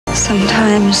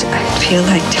Sometimes I feel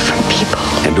like different people.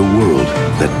 And a world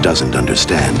that doesn't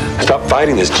understand. Stop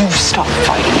fighting this. You stop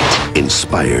fighting it.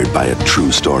 Inspired by a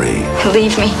true story.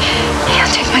 Leave me.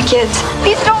 Can't take my kids.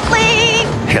 Please don't leave.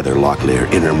 Heather Locklear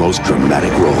in her most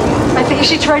dramatic role. I think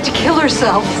she tried to kill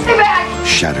herself. Stay back.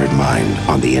 Shattered Mind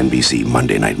on the NBC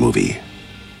Monday Night Movie.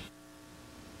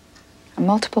 A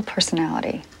multiple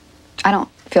personality. I don't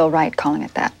feel right calling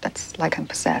it that. That's like I'm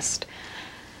possessed.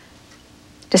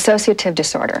 Dissociative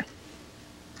disorder.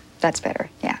 That's better,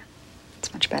 yeah.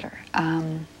 It's much better.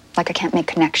 Like I can't make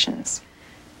connections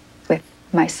with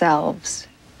myself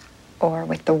or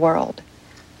with the world.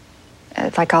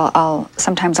 It's like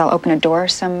sometimes I'll open a door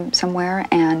somewhere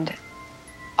and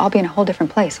I'll be in a whole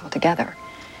different place altogether.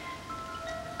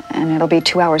 And it'll be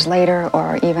 2 hours later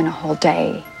or even a whole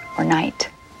day or night.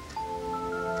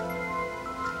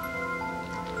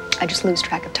 I just lose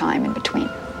track of time in between.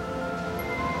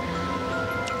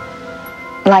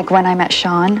 Like when I met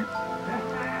Sean,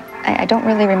 I don't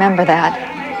really remember that.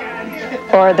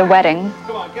 Or the wedding,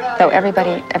 though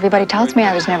everybody tells me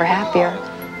I was never happier.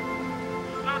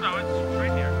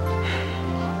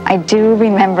 I do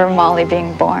remember Molly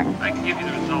being born. I can give you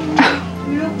the results.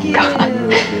 God.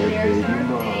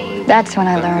 That's when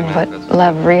I learned what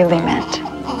love really meant.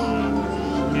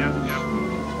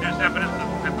 There's evidence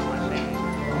of epilepsy.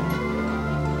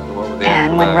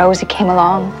 And when Rosie came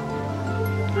along,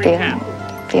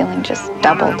 feeling just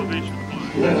doubled.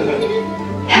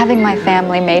 Having my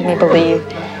family made me believe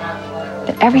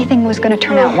that everything was going to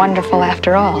turn out wonderful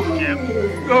after all.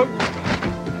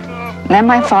 And then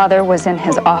my father was in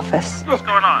his office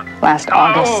last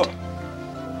August.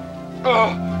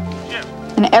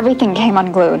 And everything came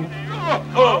unglued.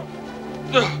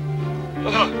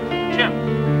 Jim!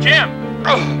 Jim!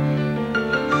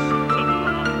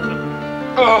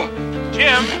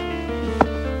 Jim!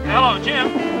 Hello, Jim!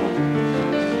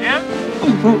 Jim?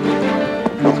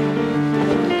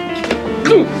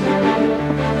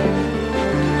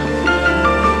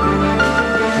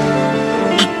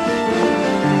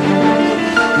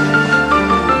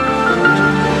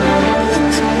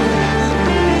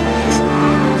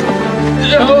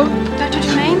 Dr.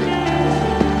 Jermaine?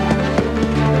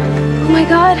 Oh my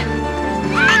God.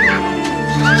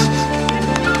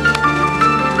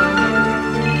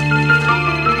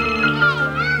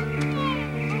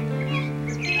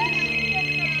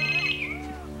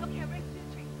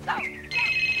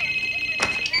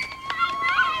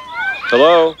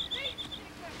 Hello?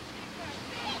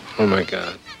 Oh my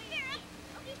God.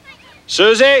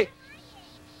 Susie?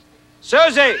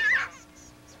 Susie!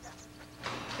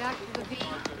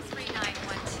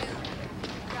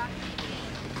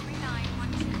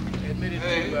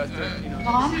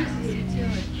 Mom?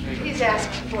 He's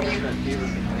asking for you.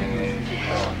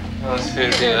 Oh,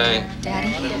 Susie, Daddy?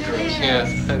 Yes,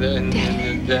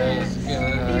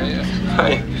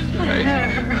 Hi.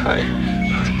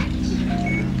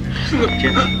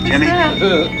 Jimmy.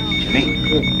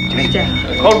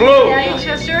 Call Blue! Daddy,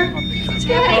 Chester?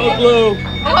 Hello, Blue.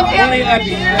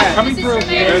 Coming through.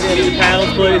 There's the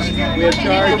panels, please. We have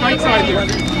charge. Right side here.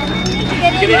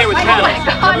 Get in here with panels.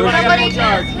 Oh my God, somebody.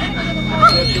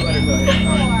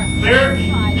 Clear.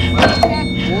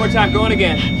 One more time, going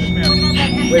again.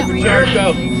 Wait for charge,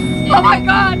 go. Oh my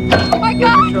God! Oh my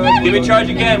God! Give me charge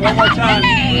again, one more time.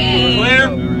 Clear.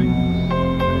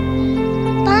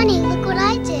 Bonnie, look what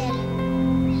I did.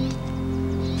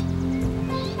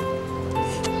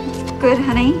 Good,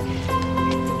 honey.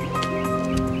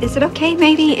 Is it okay,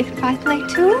 maybe, if I play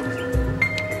too?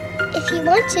 If you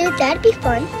want to, that'd be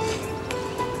fun.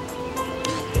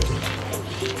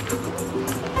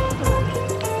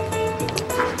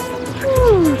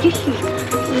 Ooh,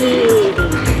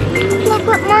 look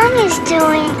what Mommy's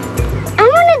doing. I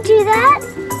want to do that.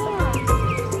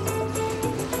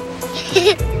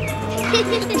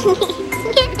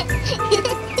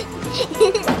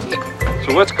 So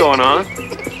what's going on?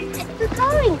 We're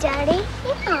going, Daddy.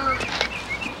 Yeah.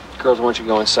 Girls, why don't you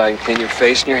go inside and clean your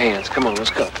face and your hands? Come on, let's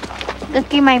go.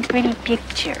 Look at my pretty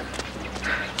picture.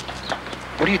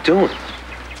 What are you doing?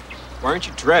 Why aren't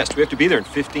you dressed? We have to be there in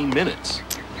 15 minutes.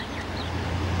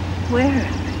 Where?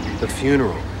 The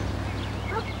funeral.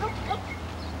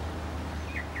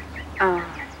 I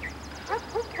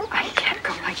can't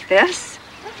go like this.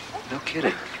 No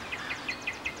kidding.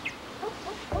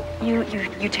 You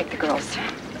take the girls.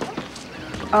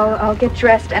 I'll get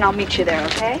dressed and I'll meet you there,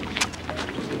 okay?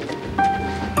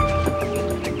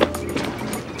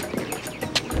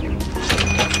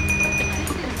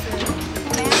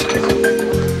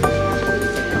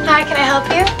 Hi, can I help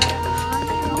you?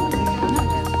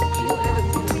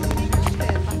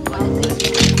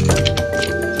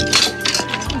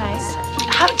 Nice.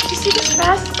 you see this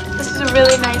dress? This is a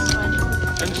really nice one.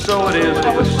 And so it is with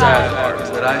the sad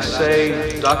part that I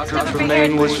say Dr.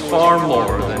 Tremaine was far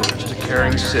more than just a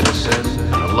caring citizen,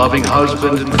 a loving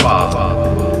husband and father.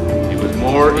 He was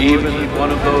more even than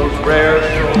one of those rare...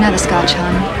 Another scotch,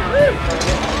 hon.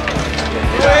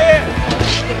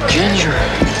 Ginger.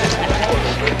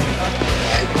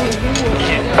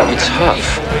 It's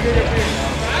tough.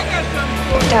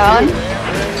 Don?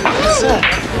 What's up?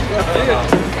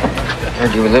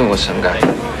 Heard you were living with some guy. Oh,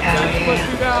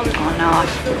 yeah. On and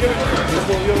off.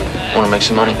 Want to make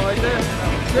some money?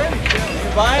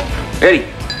 Eddie.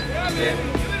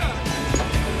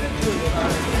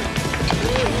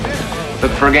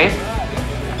 Looking for a game?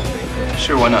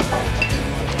 Sure, why not?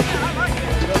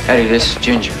 Eddie, this is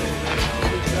Ginger.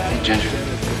 Hey, Ginger.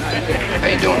 How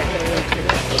you doing?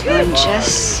 Doing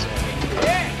just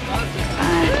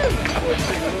fine.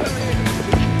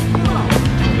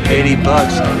 $80.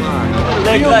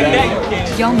 Like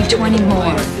that. You owe me 20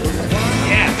 more.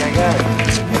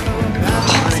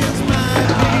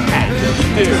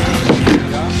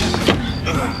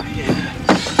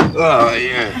 Oh,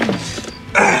 yeah.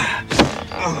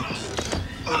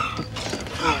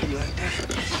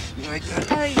 You like that? You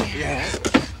like that? Yeah.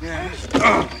 Yeah.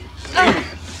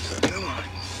 Come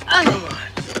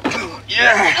on.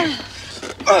 Yeah.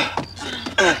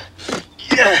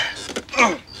 Yeah.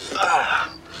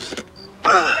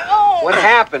 What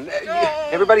happened?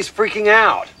 Everybody's freaking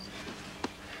out.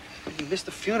 You missed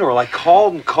the funeral. I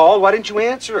called and called. Why didn't you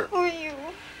answer? Who are you?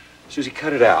 Susie,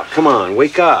 cut it out. Come on,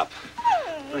 wake up.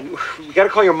 We gotta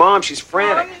call your mom. She's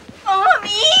frantic. Mommy!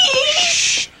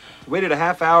 Shh. Waited a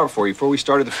half hour for you before we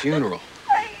started the funeral.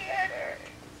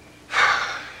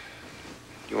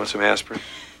 You want some aspirin?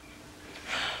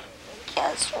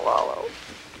 Can't swallow.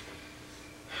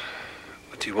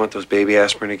 Do you want those baby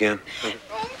aspirin again?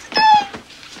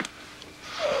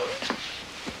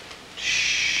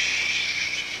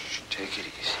 Shh. Take it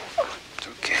easy. It's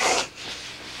okay.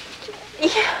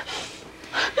 Yeah.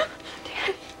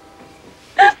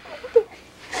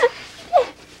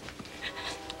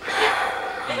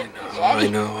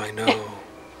 I know.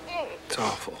 It's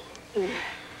awful.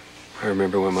 I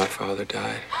remember when my father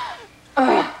died.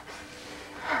 I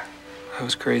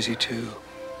was crazy too.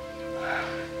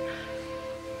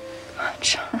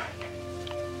 John.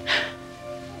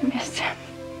 I miss him.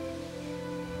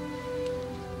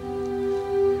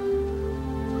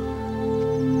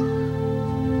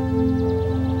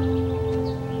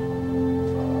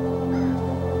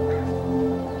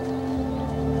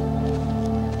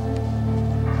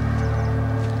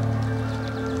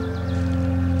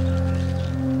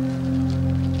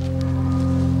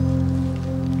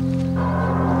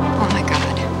 Oh my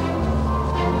God.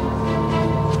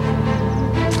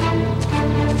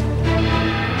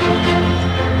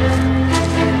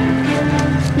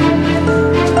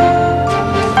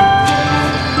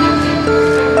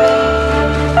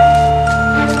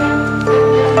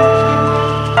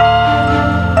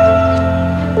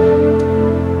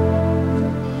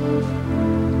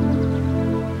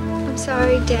 I'm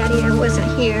sorry, Daddy, I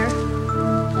wasn't here.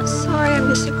 I'm sorry I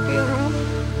missed the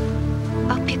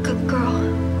funeral. I'll be a good girl.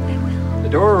 I will. The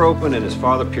door opened and his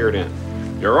father peered in.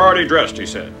 You're already dressed, he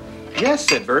said. Yes,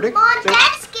 said Verdict. Mom,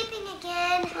 Dad's skipping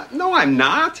again. No, I'm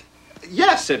not.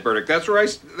 Yes, said Verdict. That's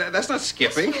right. That's not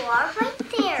skipping. You are right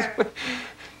there.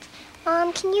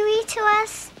 Mom, can you read to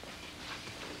us?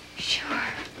 Sure.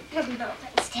 No,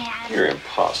 thanks, Dad. You're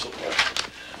impossible.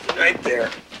 Right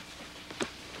there.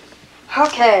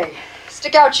 Okay.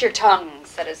 Stick out your tongue,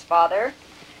 said his father.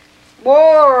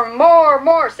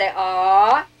 More. Say,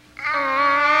 ah.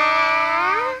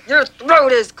 Your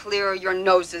throat is clear, your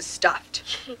nose is stuffed.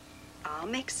 I'll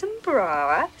make some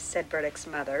broth, said Verdict's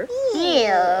mother. You.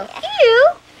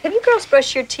 Have you girls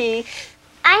brushed your teeth?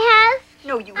 I have.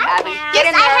 No, you I haven't. have. Get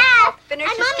in Yes, there. I have. I'll finish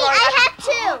And your Mommy, story. I have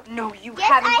too. No, you Yes,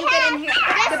 haven't. I You get have. in here.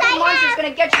 Yes, the I monster's have.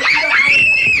 gonna get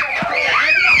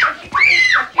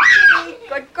you.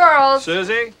 Good girls.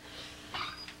 Susie?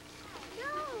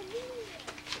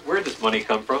 Where'd this money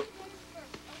come from?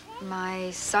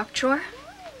 My sock drawer?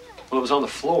 Well, it was on the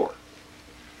floor.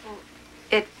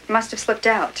 It must have slipped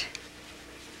out.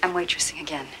 I'm waitressing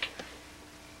again.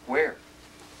 Where?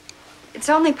 It's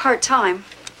only part-time.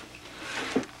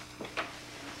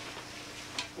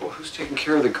 Well, who's taking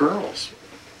care of the girls?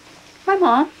 My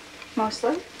mom,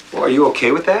 mostly. Well, are you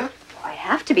okay with that? I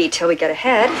have to be till we get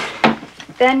ahead.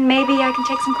 Then maybe I can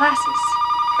take some classes.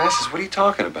 Classes? What are you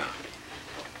talking about?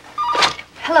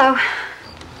 Hello.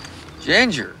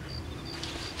 Ginger.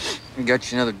 We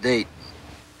got you another date.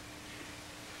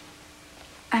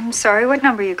 I'm sorry, what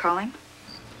number are you calling?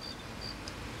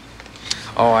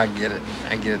 Oh, I get it.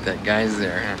 I get it. That guy's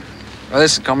there. Huh? Well,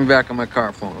 listen, call me back on my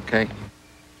car phone, okay?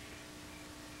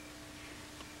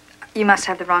 You must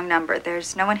have the wrong number.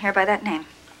 There's no one here by that name.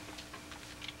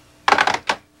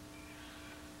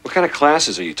 What kind of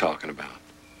classes are you talking about?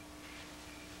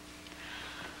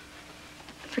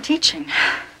 For teaching.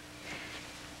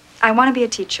 I want to be a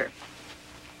teacher.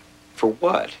 For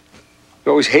what?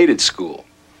 You always hated school.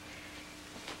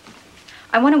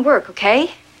 I want to work,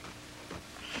 okay?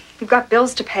 We've got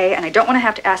bills to pay, and I don't want to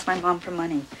have to ask my mom for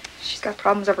money. She's got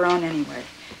problems of her own anyway.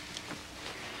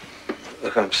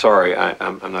 Look, I'm sorry.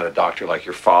 I'm not a doctor like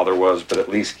your father was, but at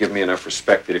least give me enough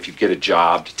respect that if you get a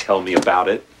job, to tell me about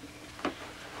it.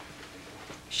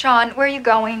 Sean, where are you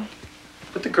going?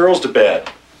 Put the girls to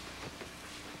bed.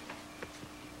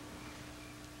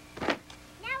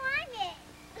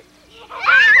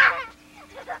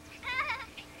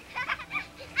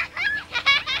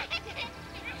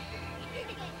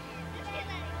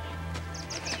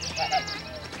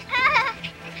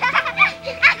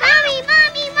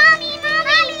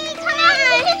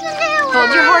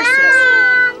 Hold your horses.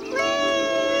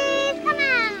 Please, come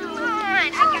on. Come on,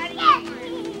 I gotta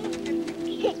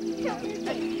get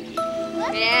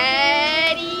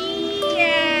Ready,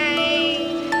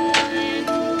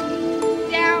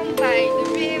 down by the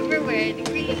river where the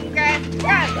green grass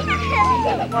grows.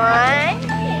 1,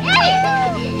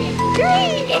 2,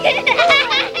 3.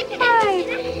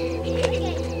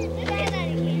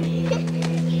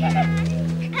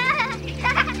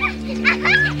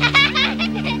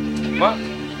 What?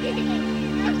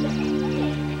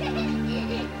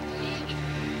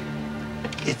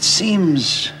 It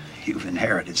seems you've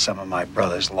inherited some of my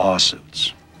brother's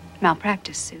lawsuits.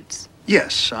 Malpractice suits.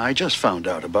 Yes, I just found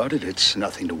out about it. It's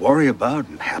nothing to worry about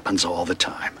and happens all the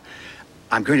time.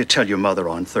 I'm going to tell your mother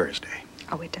on Thursday.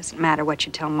 Oh, it doesn't matter what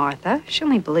you tell Martha. She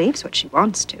only believes what she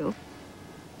wants to.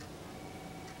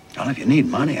 Well, if you need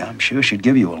money, I'm sure she'd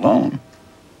give you a loan.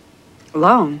 A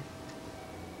loan?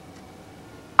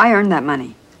 I earned that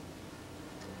money.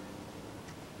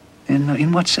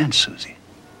 In what sense, Susie?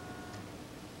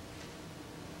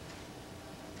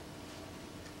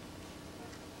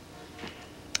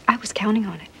 I was counting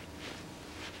on it.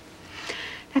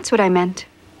 That's what I meant.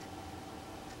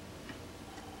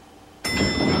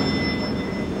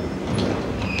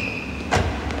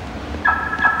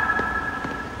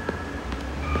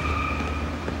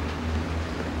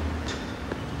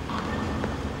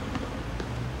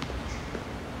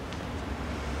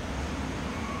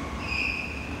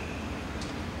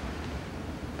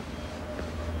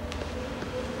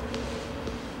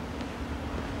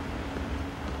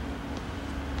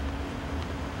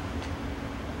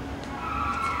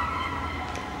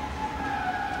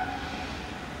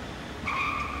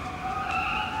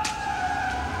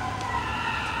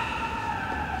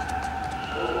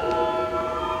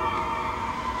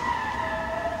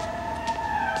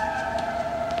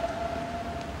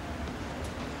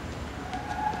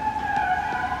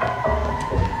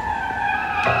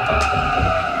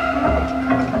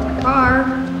 Car.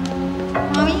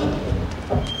 Mommy?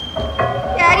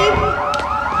 Daddy?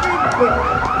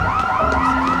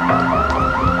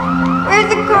 Where's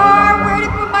the car? Where did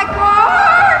I put my car?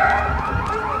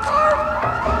 Where's my car?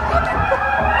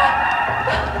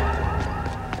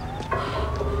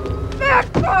 Bad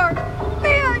car.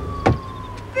 Bad.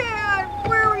 Bad.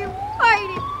 Where are you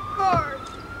hiding? Car.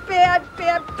 Bad,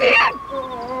 bad, bad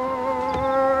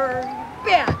car.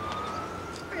 Bad.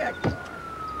 Bad car.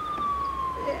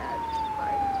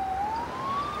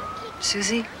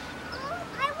 Susie?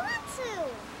 I want to.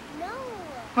 No.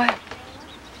 What?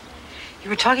 You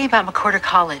were talking about McCorder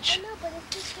College. No, but if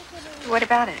you take it What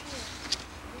about it?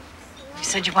 You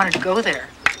said you wanted to go there.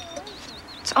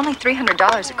 It's only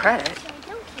 $300 a credit.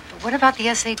 But what about the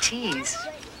SATs?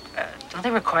 Don't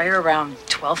they require around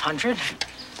 1,200?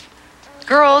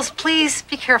 Girls, please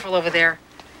be careful over there.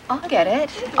 I'll get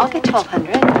it. I'll get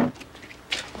 1,200.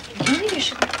 Maybe you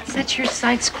should set your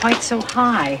sights quite so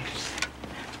high.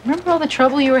 Remember all the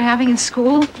trouble you were having in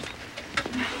school?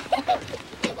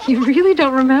 You really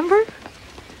don't remember?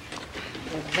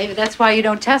 Well, maybe that's why you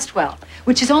don't test well,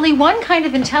 which is only one kind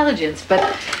of intelligence, but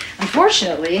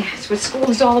unfortunately, it's what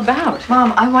school is all about.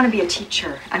 Mom, I want to be a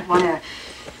teacher. I want to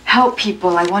help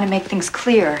people. I want to make things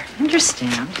clear. I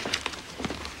understand.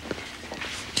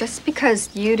 Just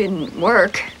because you didn't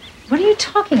work. What are you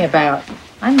talking about?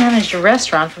 I managed a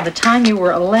restaurant from the time you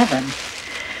were 11.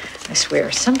 I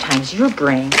swear, sometimes your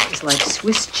brain is like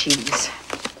Swiss cheese.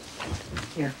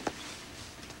 Here.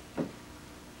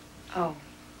 Oh,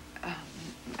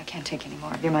 I can't take any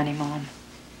more of your money, Mom.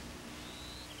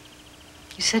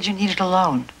 You said you needed a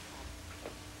loan.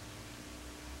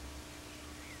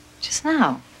 Just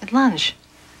now, at lunch.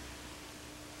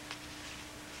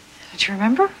 Don't you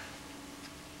remember? Of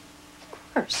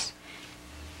course.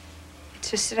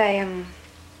 It's just that I know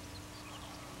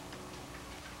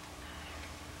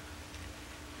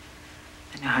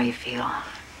how you feel.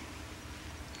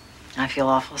 I feel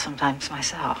awful sometimes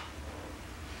myself.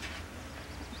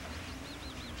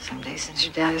 Some days since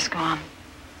your dad is gone,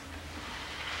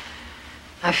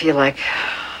 I feel like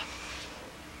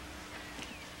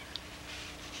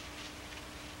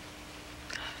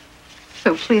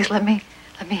so please let me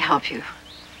help you.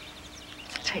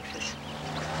 Take this.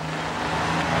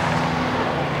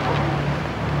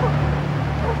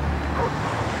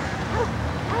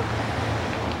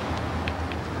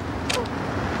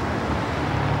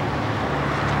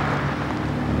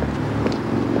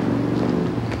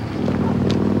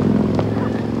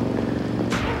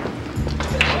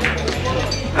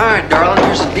 All right, darling,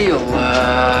 here's the deal.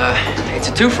 It's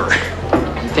a twofer.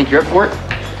 You think you're up for it?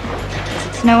 Does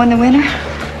it snow in the winter?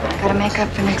 I gotta make up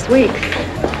for next week.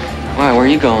 Why, where are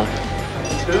you going?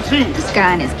 Susie. This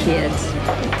guy and his kids.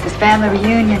 It's his family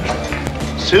reunion.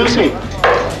 Susie.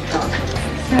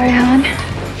 Sorry, hon.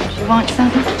 You want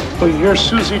something? Oh, you're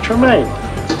Susie Tremaine.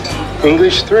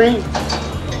 English 3.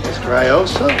 Mr.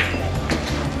 Iosa.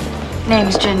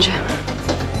 Name's Ginger.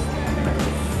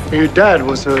 Your dad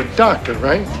was a doctor,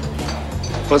 right?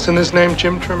 Wasn't his name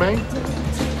Jim Tremaine?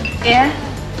 Yeah?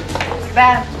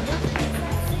 Bad.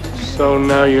 So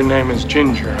now your name is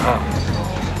Ginger, huh?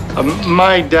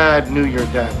 My dad knew your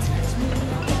dad.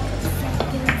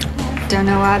 Don't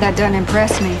know why that doesn't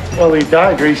impress me. Well, he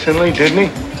died recently, didn't he?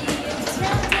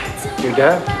 Your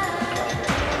dad?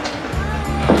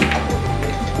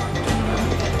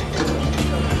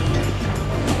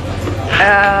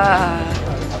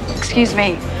 Excuse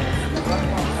me.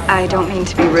 I don't mean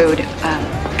to be rude.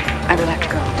 I would have to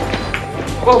go.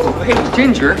 Whoa, hey,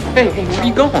 Ginger. Hey, where are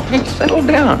you going? Hey, settle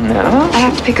down now. I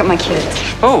have to pick up my kids.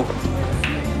 Oh,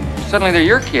 suddenly they're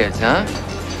your kids, huh?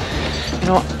 You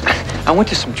know, I went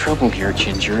to some trouble here,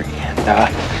 Ginger,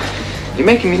 and you're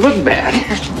making me look bad.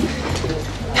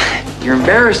 You're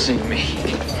embarrassing me.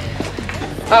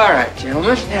 All right,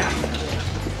 gentlemen. Yeah.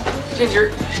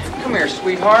 Ginger, come here,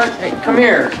 sweetheart. Hey, come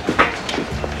here.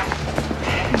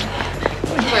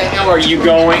 Where the hell are you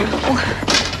going?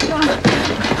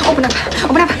 Open up.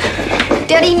 Open up.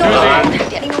 Daddy, no. Susie.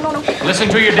 Daddy, no. Listen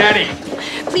to your daddy.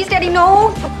 Please, Daddy,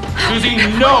 no. Susie,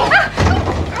 no!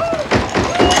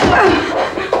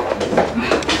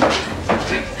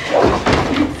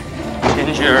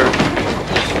 Ginger,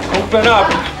 open up.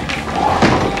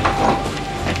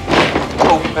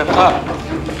 Open up.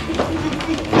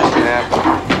 Snap. I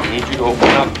need you to open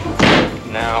up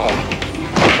now.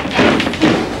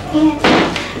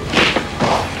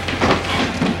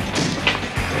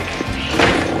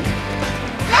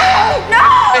 No!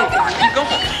 Hey, where are you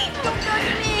going? Don't touch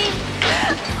me.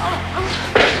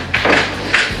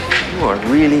 You are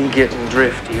really getting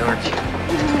drifty, aren't you?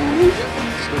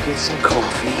 Let's go get some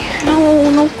coffee.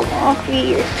 No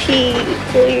coffee or tea.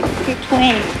 You're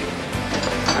twins.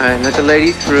 All right, let the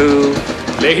lady through.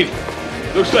 Lady,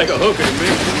 looks like a hooker to me.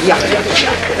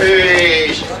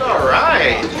 Hey, she's all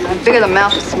right. The bigger the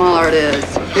mouth, the smaller it is.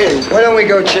 Hey, why don't we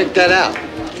go check that out?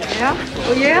 Yeah?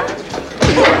 Oh, yeah?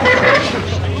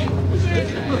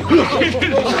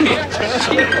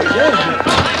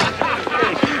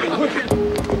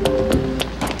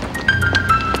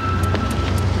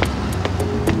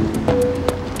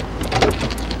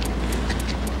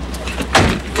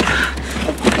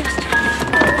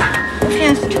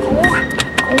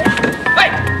 Hey!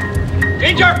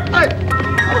 Ginger! Hey!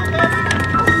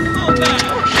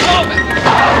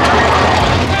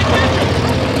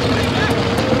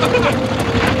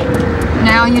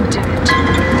 Now you do it.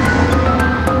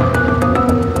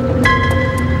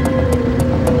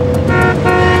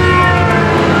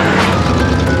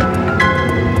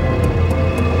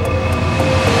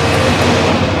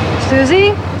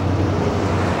 Susie?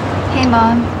 Hey,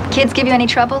 Mom. Kids give you any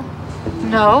trouble?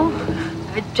 No.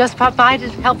 I just popped by to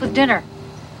help with dinner.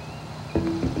 I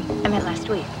meant last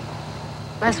week.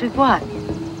 Last week what?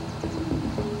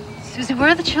 Susie, where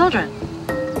are the children?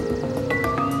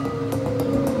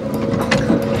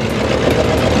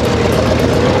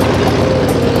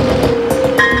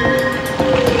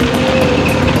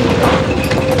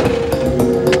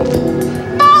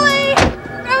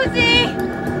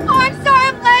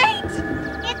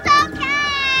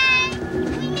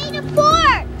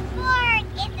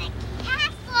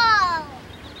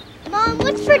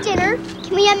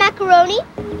 Macaroni?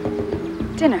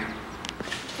 Dinner.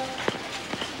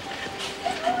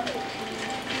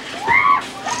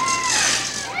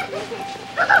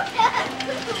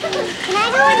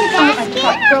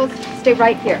 basket? Girls, stay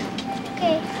right here.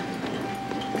 Okay.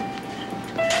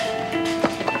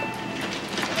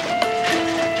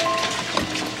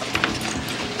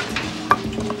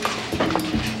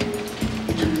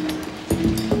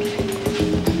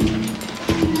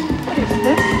 What is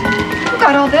this? Who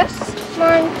got all this?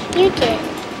 Mom, you did.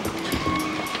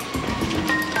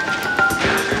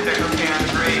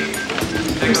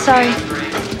 I'm sorry.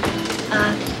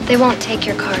 They won't take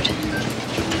your card.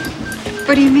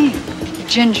 What do you mean?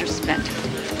 Ginger spent it.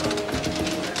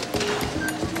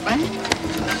 What?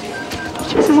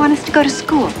 She doesn't want us to go to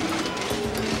school.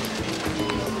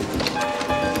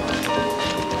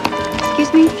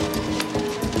 Excuse me?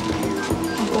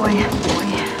 Oh, boy.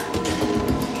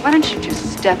 Why don't you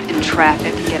just step in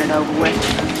traffic and get it over with?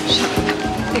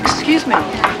 Excuse me.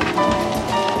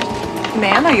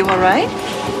 Ma'am, are you all right?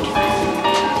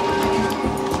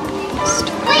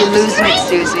 You're losing it,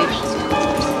 Susie.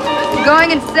 You're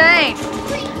going insane.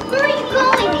 Where are you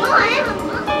going, Mom?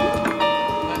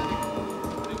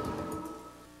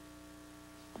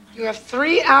 You have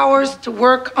 3 hours to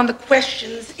work on the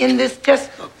questions in this test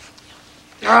book.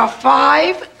 There are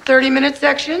 5 30-minute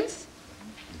sections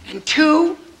and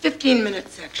 2 15-minute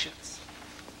sections.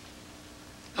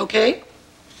 Okay?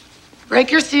 Break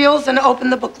your seals and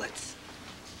open the booklets.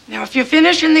 Now, if you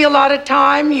finish in the allotted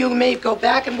time, you may go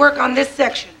back and work on this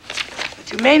section.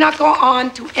 But you may not go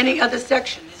on to any other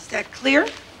section. Is that clear?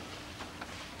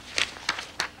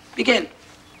 Begin.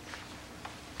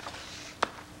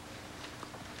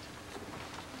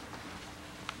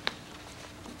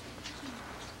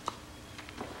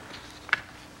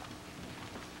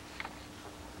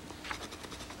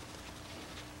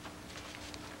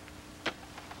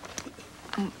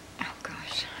 Oh,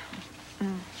 gosh.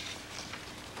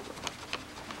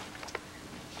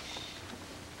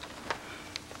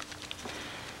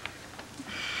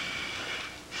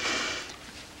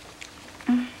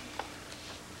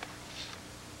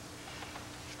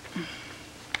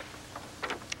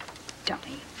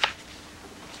 Dummy.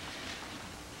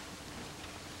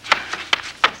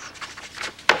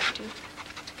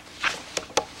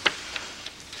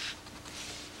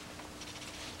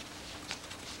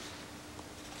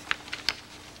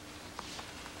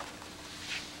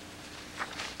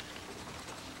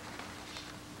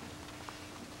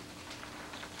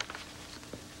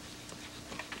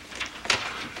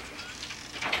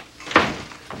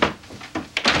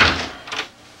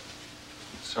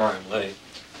 Sorry I'm late.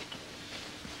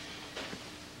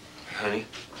 Honey,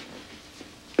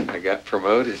 I got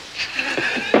promoted.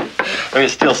 I mean, it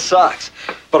still sucks,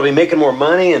 but I'll be making more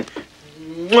money and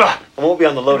I won't be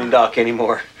on the loading dock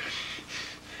anymore.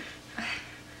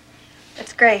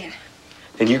 That's great.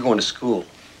 And you're going to school.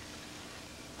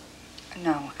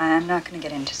 No, I'm not going to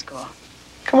get into school.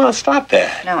 Come on, stop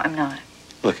that. No, I'm not.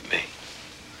 Look at me.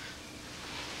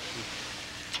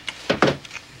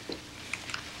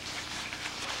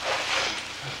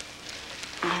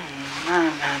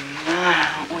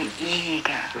 Mamma,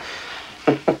 uiga.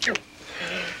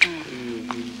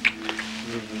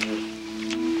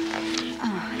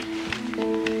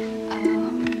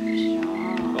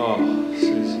 Oh,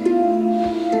 Susie.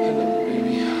 I love you,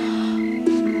 baby.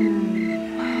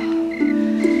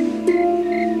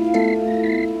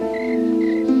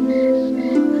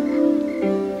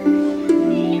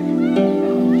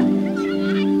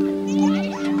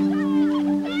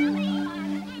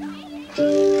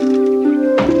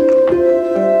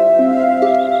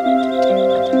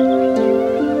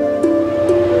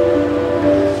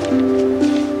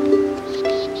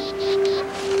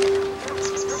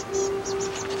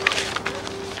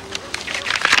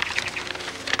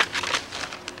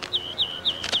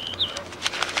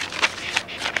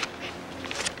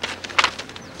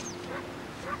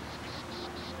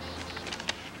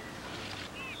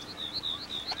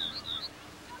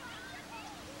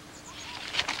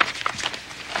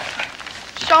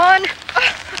 Sean!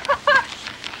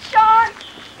 Sean!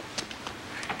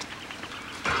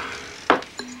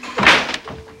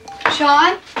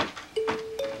 Sean?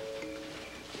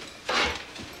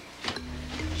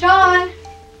 Sean?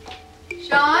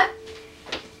 Sean?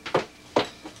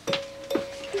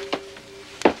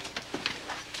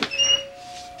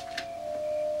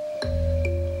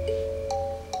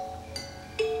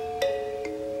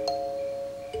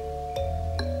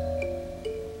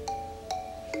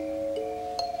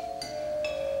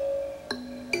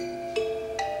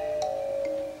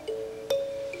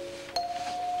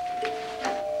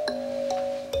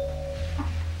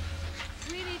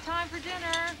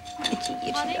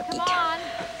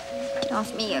 Get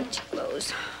off me, you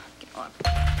clothes. Get off.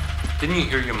 Didn't you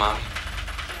hear your mommy?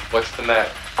 What's the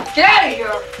matter? Get out of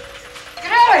here!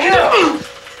 Get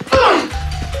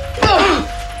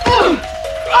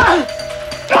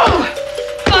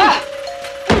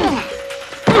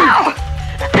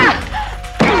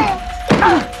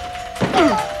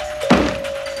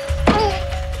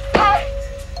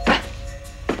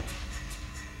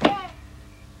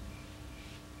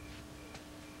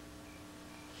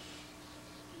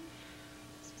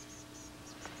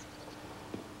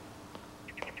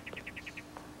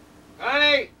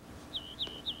Honey!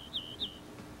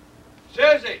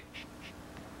 Susie!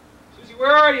 Susie,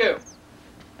 where are you?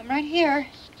 I'm right here.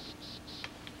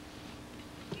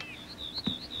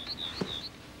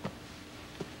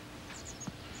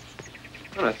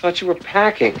 Oh, I thought you were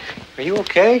packing. Are you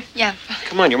okay? Yeah.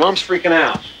 Come on, your mom's freaking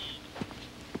out.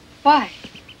 Why?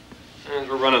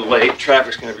 We're running late.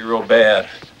 Traffic's gonna be real bad.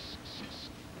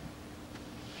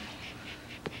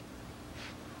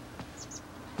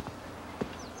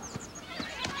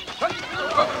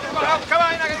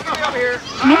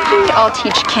 Maybe I'll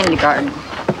teach kindergarten.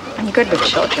 I'm good with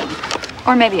children.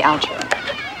 Or maybe algebra.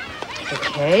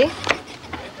 Okay.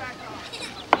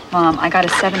 Mom, I got a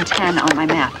 710 on my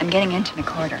math. I'm getting into in a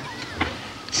quarter.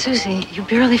 Susie, you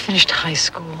barely finished high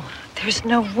school. There's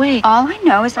no way. All I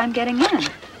know is I'm getting in.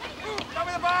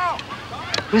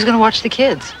 Who's going to watch the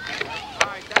kids?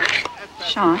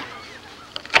 Sean,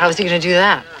 How's he going to do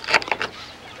that?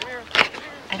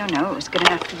 I don't know. It was good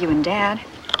enough for you and Dad.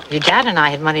 Your dad and I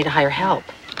had money to hire help.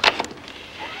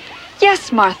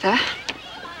 Yes, Martha.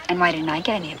 And why didn't I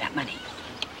get any of that money?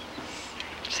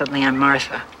 Suddenly I'm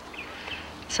Martha.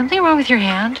 Something wrong with your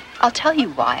hand? I'll tell you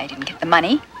why I didn't get the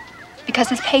money. Because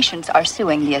his patients are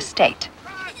suing the estate.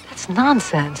 That's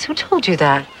nonsense. Who told you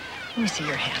that? Let me see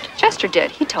your hand. Chester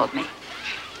did. He told me.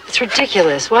 It's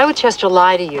ridiculous. Why would Chester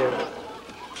lie to you?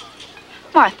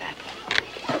 Martha,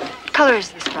 what color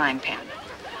is this frying pan?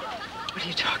 What are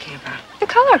you talking about? The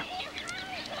color.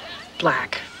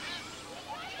 Black.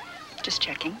 Just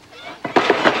checking.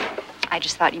 I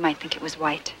just thought you might think it was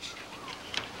white.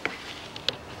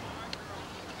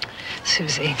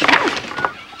 Susie.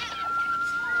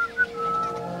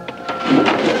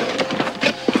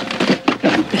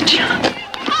 Good job.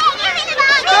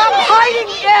 Stop hiding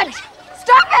it!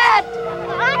 Stop it!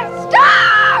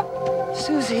 Stop!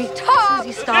 Susie. Stop!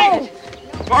 Susie, stop it.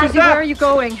 Susie, where are you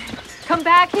going? Come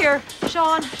back here.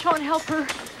 Sean, help her.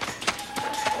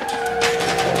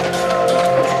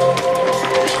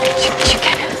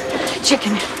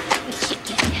 Chicken.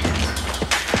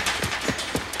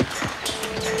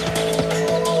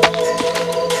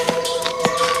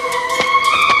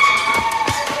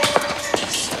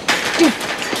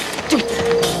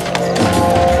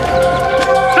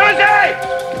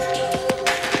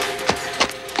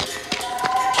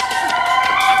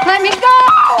 Let me go!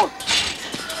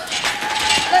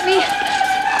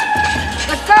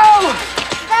 Let go!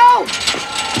 Go!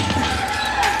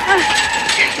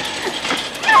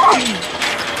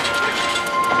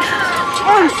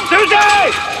 Susie!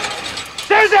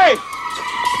 Susie!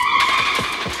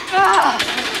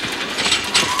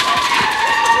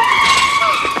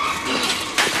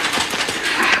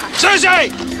 Susie!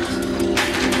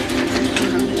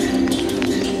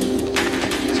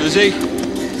 Susie?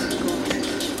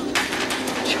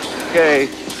 Okay.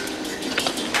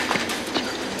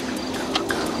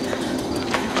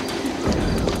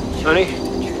 Honey?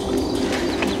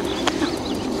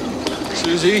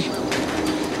 Susie?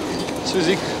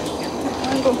 Susie?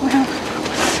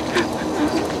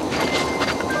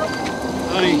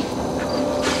 Honey?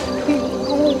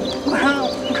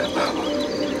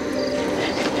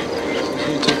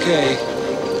 It's okay.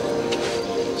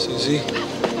 Susie?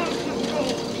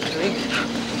 Honey?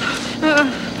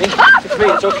 It's me.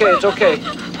 It's okay. It's okay.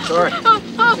 It's all right.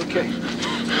 It's okay.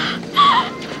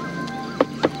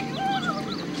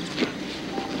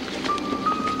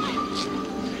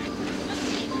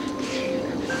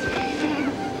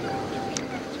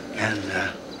 And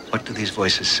what do these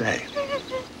voices say?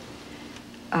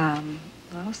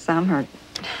 Well, some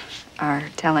are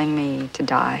telling me to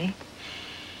die,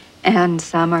 and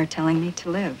some are telling me to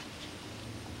live.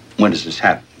 When does this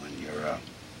happen?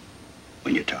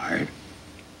 When you're tired?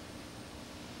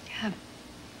 Yeah.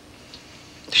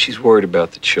 She's worried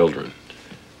about the children.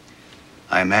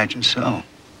 I imagine so.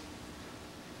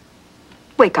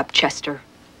 Wake up, Chester.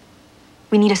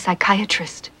 We need a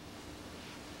psychiatrist.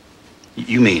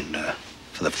 You mean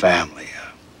for the family,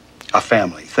 a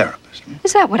family therapist? Hmm?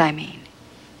 Is that what I mean?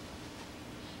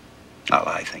 Well,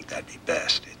 I think that'd be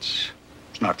best. It's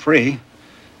not free,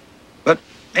 but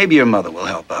maybe your mother will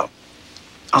help out.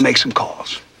 I'll make some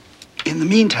calls. In the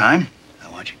meantime, I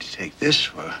want you to take this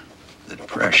for the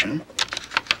depression,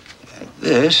 and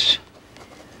this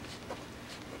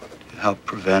help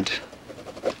prevent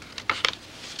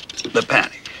the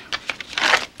panic.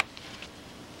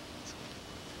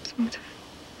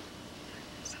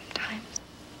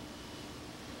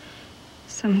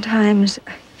 Sometimes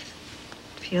I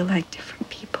feel like different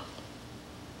people.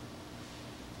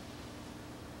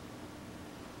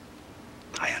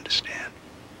 I understand.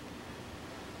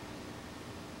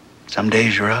 Some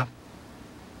days you're up,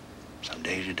 some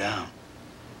days you're down.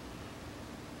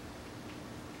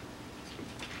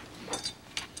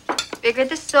 Bigger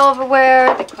the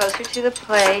silverware, the closer to the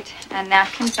plate, and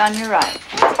napkins on your right.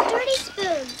 Dirty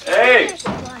spoons. Hey! Daddy's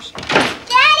home!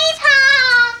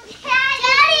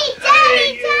 Daddy!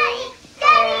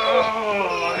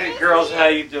 Oh, hey, girls, how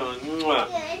you doing? Mwah.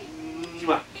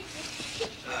 Mwah.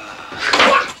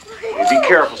 Hey, be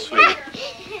careful, sweetie.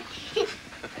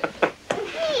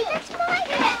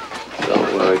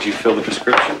 So, did you fill the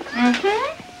prescription?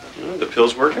 Mm-hmm. The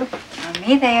pills working? On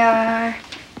me they are.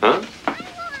 Huh?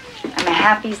 I'm a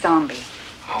happy zombie.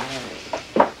 Oh.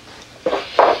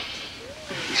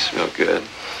 You smell good.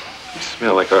 You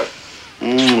smell like a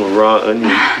raw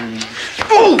onion.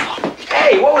 Ooh!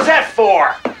 Hey, what was that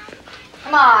for?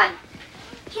 Come on.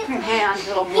 Your hands,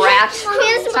 little brat.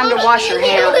 It's time to wash your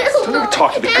hands. Don't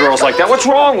talk to the girls like that. What's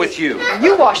wrong with you?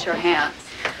 You wash your hands.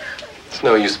 It's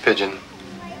no use, Pigeon.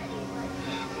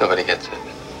 Nobody gets it.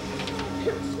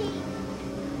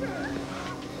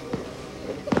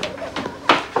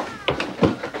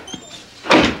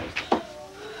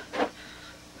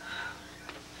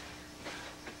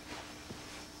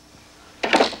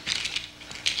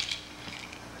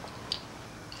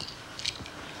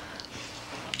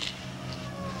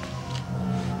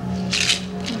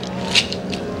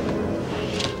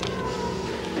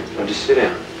 Now just sit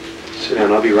down. Sit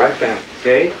down. I'll be right back,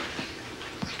 okay?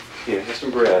 Here, have some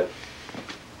bread.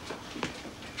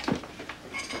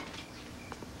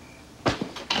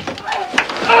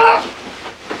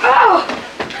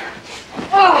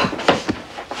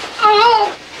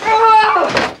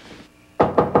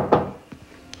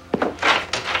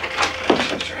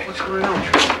 What's going on?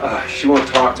 She won't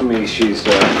talk to me. She's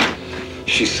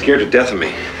scared to death of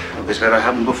me. Has that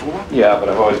happened before? Yeah, but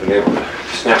I've always been able to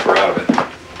snap her out of it.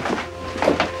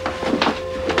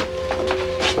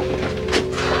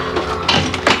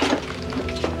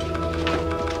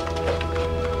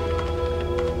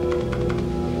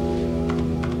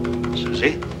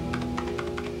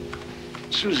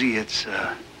 Susie, it's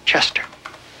Chester.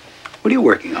 What are you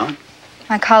working on?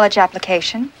 My college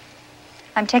application.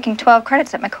 I'm taking 12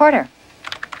 credits at McCorder.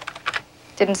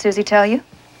 Didn't Susie tell you?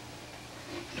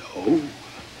 No.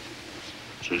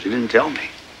 Susie didn't tell me.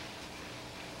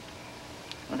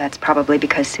 Well, that's probably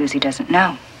because Susie doesn't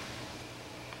know.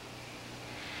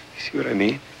 You see what I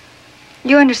mean?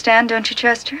 You understand, don't you,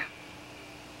 Chester?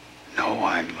 No,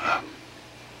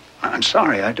 I'm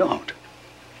sorry, I don't.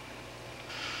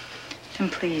 Then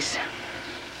please,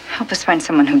 help us find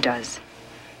someone who does.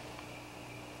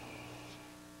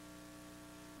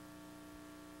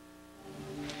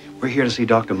 We're here to see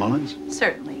Dr. Mullins?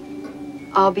 Certainly.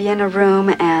 I'll be in a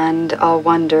room and I'll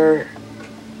wonder,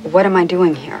 what am I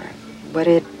doing here? What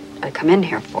did I come in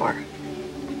here for?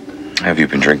 Have you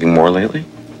been drinking more lately?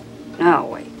 No,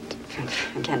 wait.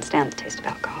 I can't stand the taste of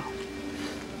alcohol.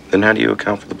 Then how do you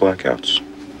account for the blackouts?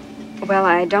 Well,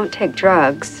 I don't take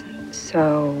drugs,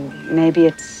 so maybe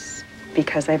it's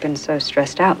because I've been so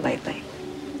stressed out lately.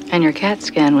 And your CAT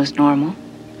scan was normal.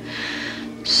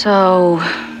 So,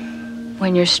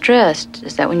 when you're stressed,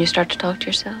 is that when you start to talk to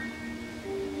yourself?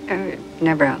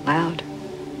 Never out loud.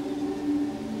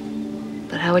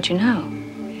 But how would you know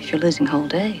if you're losing whole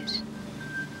days?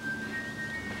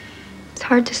 It's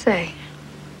hard to say.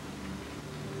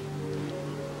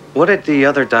 What did the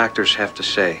other doctors have to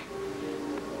say?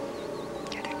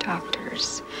 The other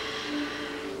doctors?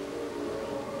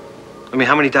 I mean,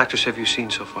 how many doctors have you seen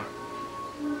so far?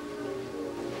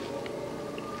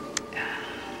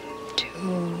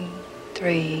 2,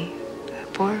 3,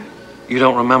 4. You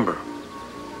don't remember?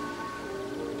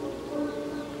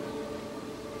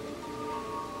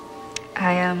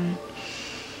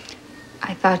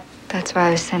 I thought that's why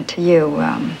I was sent to you.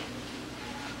 Your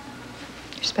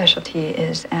specialty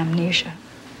is amnesia.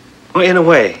 Well, in a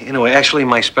way. Actually,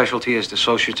 my specialty is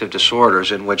dissociative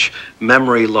disorders, in which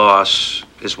memory loss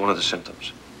is one of the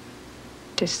symptoms.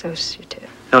 Dissociative.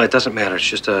 No, it doesn't matter. It's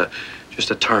just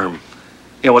a term.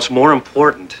 You know, what's more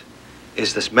important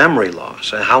is this memory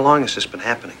loss. And how long has this been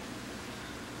happening?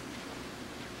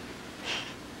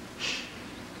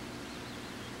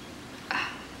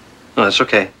 No, that's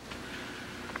okay.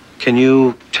 Can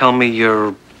you tell me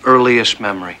your earliest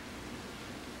memory?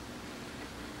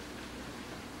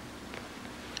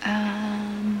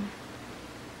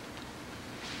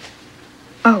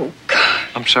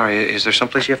 I'm sorry, is there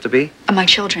someplace you have to be? My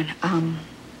children,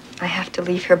 I have to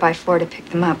leave here by 4 to pick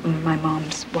them up. My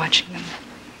mom's watching them.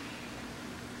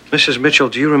 Mrs. Mitchell,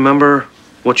 do you remember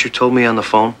what you told me on the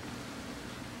phone?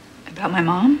 About my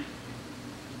mom?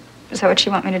 Is that what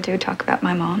you want me to do, talk about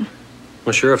my mom?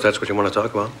 Well, sure, if that's what you want to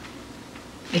talk about.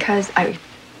 Because I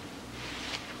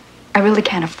really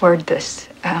can't afford this.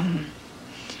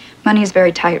 Money is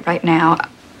very tight right now.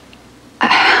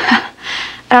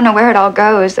 I don't know where it all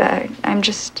goes.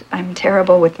 I'm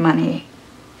terrible with money.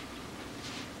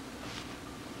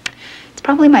 It's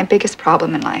probably my biggest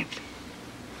problem in life.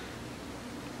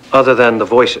 Other than the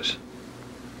voices?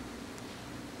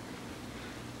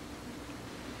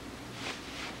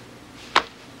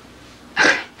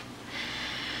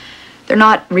 They're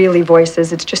not really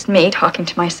voices. It's just me talking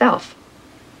to myself.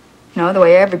 You know, the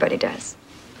way everybody does.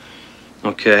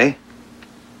 Okay.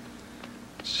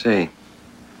 Let's see.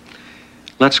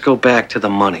 Let's go back to the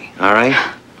money, all right?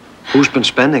 Who's been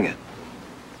spending it?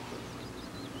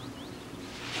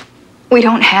 We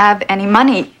don't have any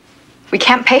money. We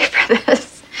can't pay for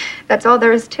this. That's all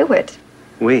there is to it.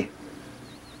 We?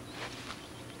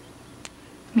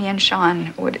 Me and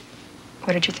Sean. What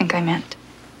did you think I meant?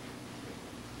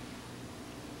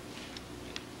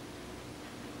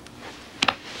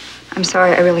 I'm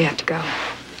sorry, I really have to go.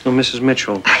 Oh, Mrs.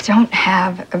 Mitchell. I don't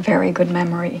have a very good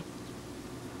memory.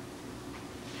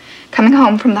 Coming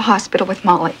home from the hospital with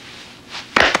Molly.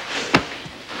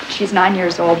 She's 9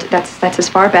 years old. That's as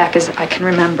far back as I can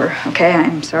remember, okay?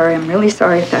 I'm sorry. I'm really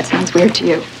sorry if that sounds weird to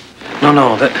you.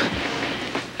 No,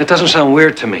 that doesn't sound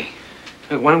weird to me.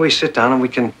 Why don't we sit down and we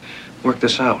can work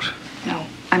this out? No,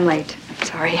 I'm late. I'm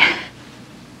sorry.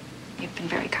 You've been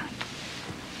very kind.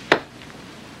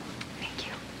 Thank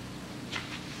you.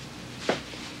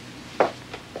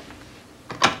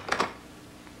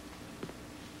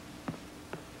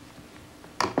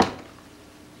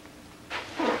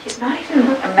 He's not even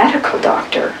a medical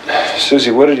doctor.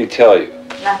 Susie, what did he tell you?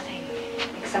 Nothing.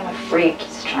 Thinks I'm a freak.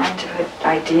 He's trying to put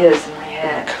ideas in my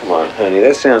head. Come on, honey,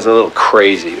 that sounds a little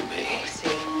crazy to me. See,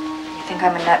 you think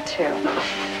I'm a nut too.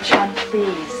 Sean,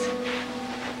 please.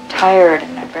 I'm tired,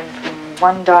 and I've been from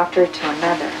one doctor to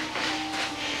another.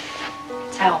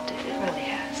 It's helped. It really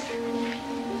has.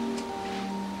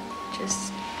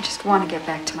 Just want to get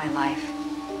back to my life.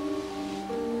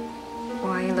 Why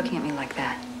are you looking at me like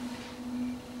that?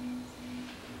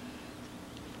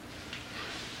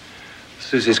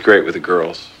 Susie's great with the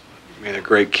girls. I mean, they're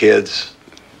great kids.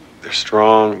 They're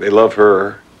strong. They love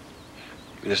her.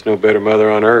 I mean, there's no better mother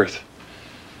on earth.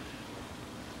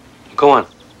 Go on.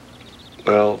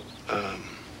 Well,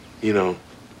 you know,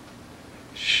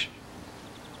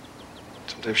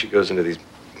 sometimes she goes into these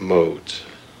modes.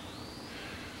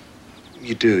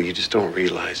 You do. You just don't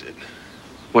realize it.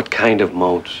 What kind of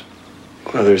modes?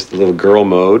 Well, there's the little girl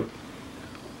mode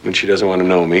when she doesn't want to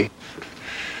know me.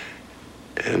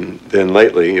 And then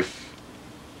lately, if,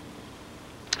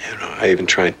 you know, I even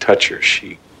try and touch her,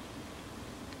 she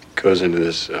goes into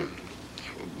this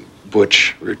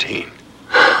butch routine.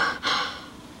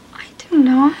 I do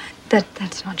not.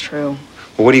 That's not true.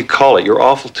 Well, what do you call it? You're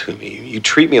awful to me. You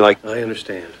treat me like... I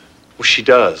understand. Well, she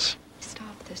does.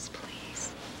 Stop this,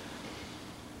 please.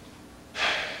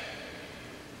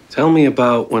 Tell me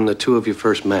about when the two of you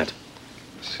first met.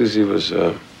 Susie was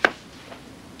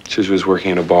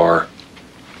working in a bar,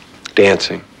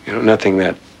 dancing. You know, nothing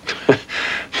that,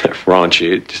 that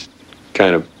raunchy, just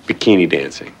kind of bikini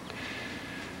dancing.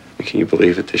 Can you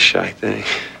believe it, this shy thing?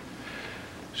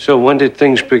 So when did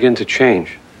things begin to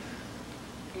change?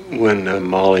 When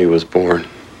Molly was born,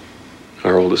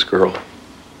 our oldest girl.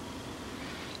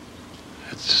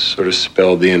 It sort of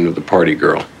spelled the end of the party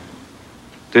girl.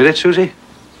 Did it, Susie?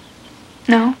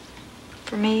 No.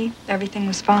 For me, everything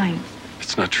was fine.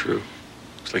 It's not true.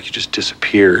 It's like you just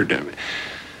disappeared. I mean,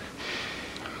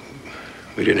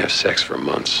 we didn't have sex for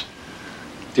months.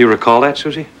 Do you recall that,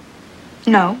 Susie?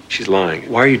 No. She's lying.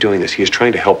 Why are you doing this? He is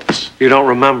trying to help us. You don't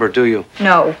remember, do you?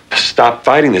 No. Stop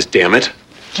fighting this, damn it.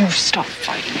 You stop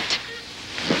fighting it.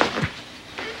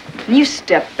 You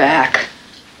step back.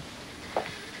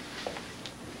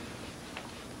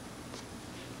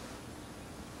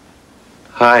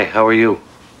 Hi, how are you?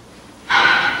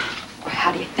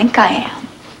 How do you think I am?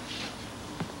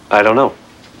 I don't know.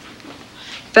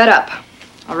 Fed up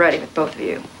already with both of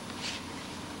you.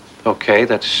 Okay,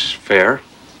 that's fair.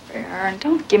 Fair, and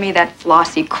don't give me that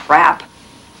flossy crap.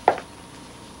 Didn't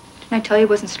I tell you it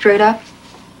wasn't straight up?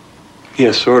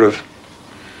 Yeah, sort of.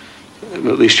 At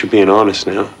least you're being honest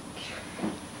now.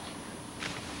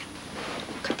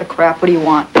 Cut the crap. What do you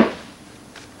want?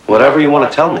 Whatever you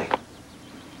want to tell me.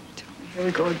 Here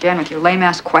we go again with your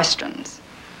lame-ass questions.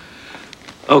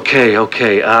 Okay.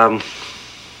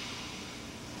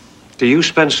 Do you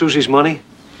spend Susie's money?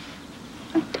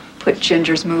 Put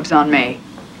Ginger's moves on me.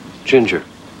 Ginger.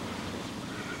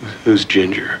 Who's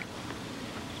Ginger?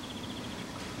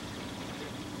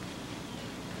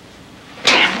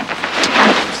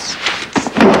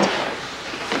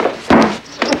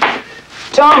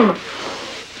 Tom!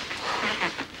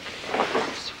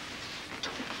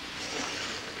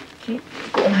 Keep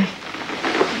going.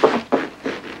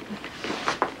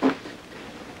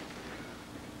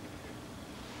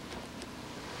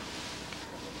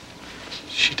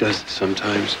 She does this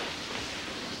sometimes.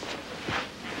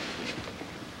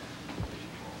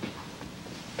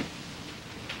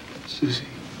 Susie.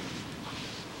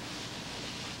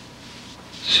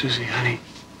 Susie, honey.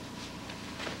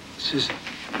 Susie.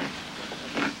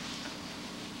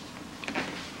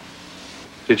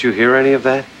 Did you hear any of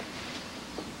that?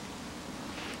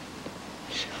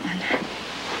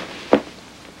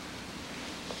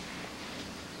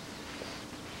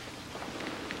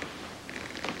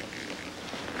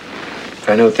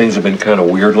 I know things have been kind of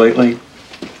weird lately.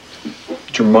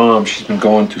 But your mom, she's been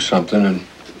going through something, and,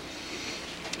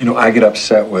 you know, I get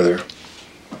upset with her.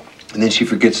 And then she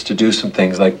forgets to do some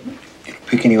things like, you know,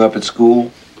 picking you up at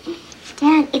school.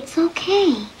 Dad, it's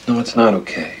okay. No, it's not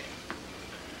okay.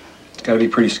 It's got to be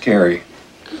pretty scary.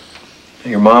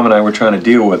 Your mom and I were trying to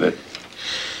deal with it.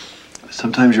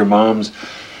 Sometimes your mom's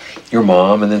your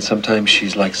mom, and then sometimes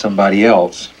she's like somebody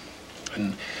else.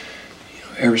 And, you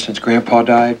know, ever since Grandpa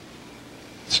died,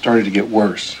 it started to get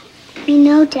worse. We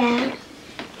know, Dad.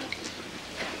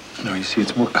 No, you see,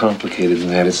 it's more complicated than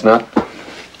that. It's not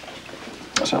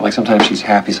like sometimes she's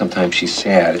happy, sometimes she's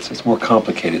sad. It's more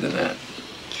complicated than that.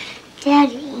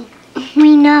 Daddy,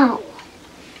 we know.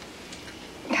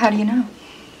 How do you know?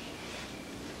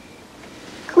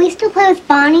 Can we still play with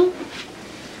Bonnie?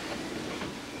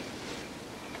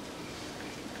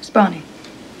 Who's Bonnie?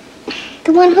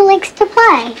 The one who likes to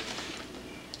play.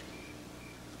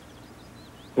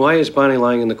 Why is Bonnie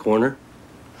lying in the corner?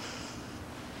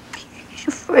 She's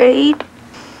afraid.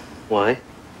 Why?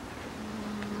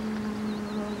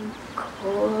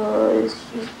 Because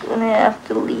she's gonna have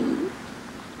to leave.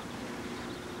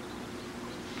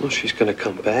 Well, she's gonna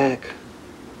come back.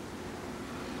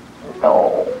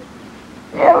 No,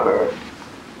 never.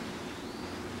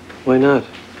 Why not?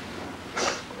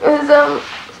 Because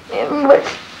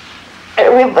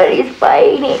everybody's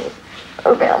fighting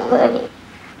about money.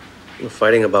 Well,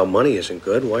 fighting about money isn't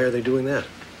good. Why are they doing that?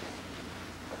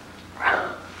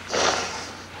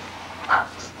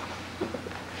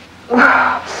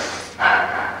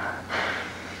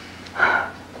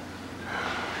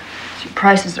 Your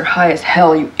prices are high as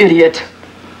hell, you idiot.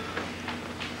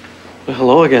 Well,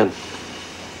 hello again.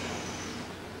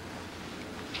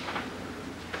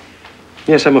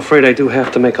 Yes, I'm afraid I do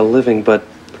have to make a living, but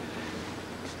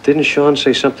didn't Sean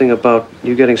say something about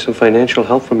you getting some financial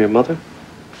help from your mother?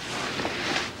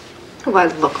 Who I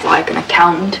look like, an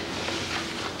accountant?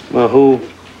 Well, who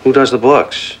does the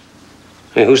books?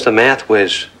 I mean, who's the math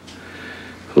whiz?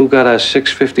 Who got a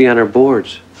 650 on her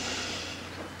boards?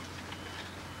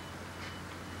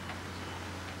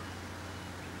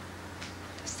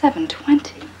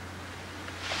 $720.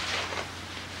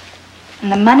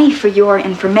 And the money for your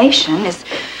information is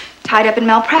tied up in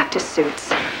malpractice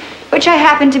suits, which I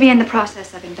happen to be in the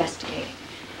process of investigating.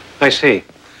 I see.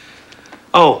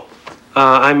 Oh,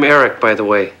 I'm Eric, by the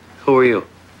way. Who are you?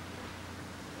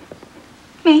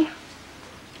 Me.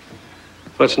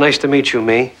 Well, it's nice to meet you,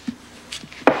 me.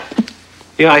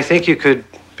 Yeah, I think you could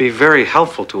be very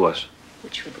helpful to us.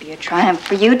 Which would be a triumph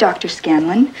for you, Dr.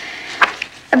 Scanlon.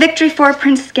 A victory for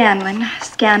Prince Scanlon.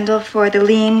 Scandal for the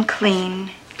lean,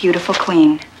 clean, beautiful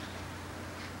queen.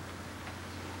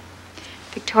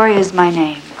 Victoria's my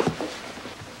name.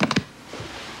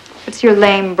 What's your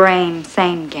lame brain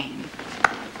sane game?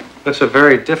 That's a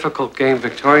very difficult game,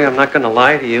 Victoria. I'm not going to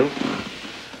lie to you.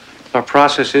 Our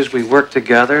process is we work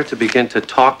together to begin to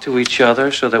talk to each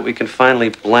other so that we can finally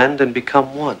blend and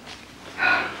become one.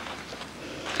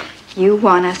 You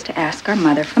want us to ask our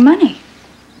mother for money.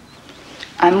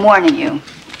 I'm warning you.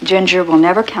 Ginger will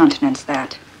never countenance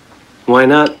that. Why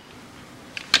not?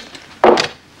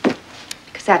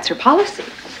 Because that's her policy.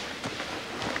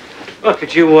 Well,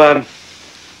 could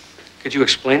you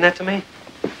explain that to me?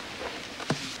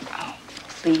 Oh,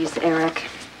 please, Eric.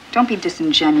 Don't be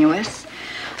disingenuous.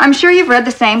 I'm sure you've read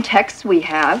the same texts we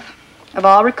have. Of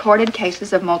all recorded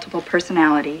cases of multiple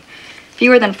personality,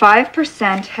 fewer than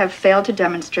 5% have failed to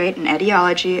demonstrate an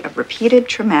etiology of repeated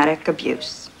traumatic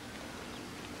abuse.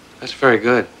 That's very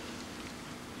good.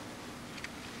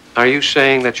 Are you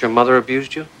saying that your mother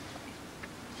abused you?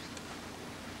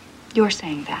 You're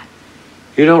saying that.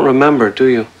 You don't remember, do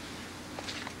you?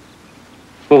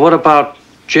 Well, what about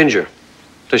Ginger?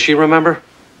 Does she remember?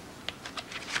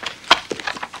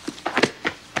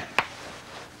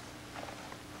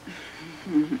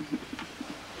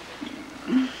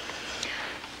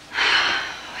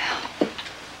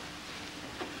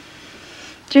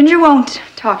 Ginger won't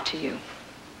talk to you.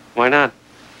 Why not?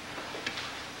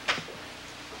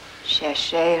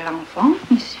 Cherchez l'enfant,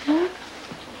 monsieur.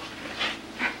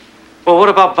 Well, what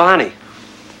about Bonnie?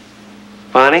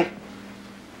 Bonnie? Do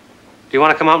you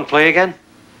want to come out and play again?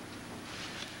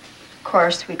 Of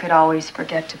course, we could always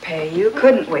forget to pay you,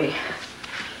 couldn't we?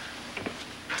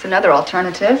 It's another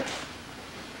alternative.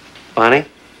 Bonnie?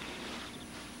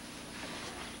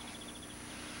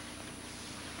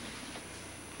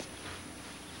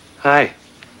 Hi.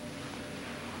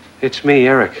 It's me,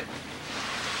 Eric.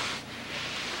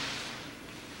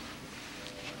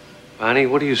 Bonnie,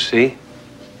 what do you see?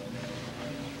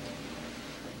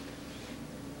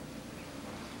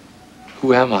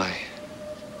 Who am I?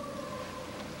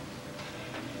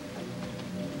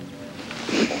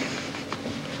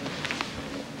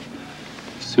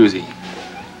 Susie.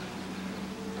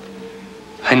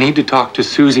 I need to talk to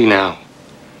Susie now.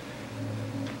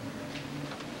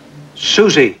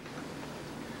 Susie.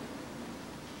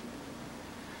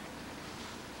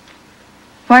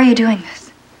 Why are you doing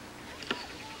this?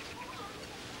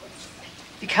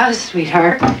 Because,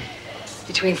 sweetheart,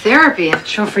 between therapy and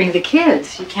chauffeuring the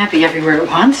kids, you can't be everywhere at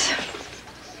once.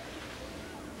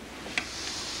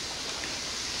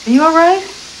 Are you all right?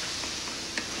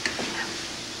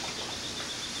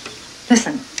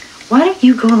 Listen, why don't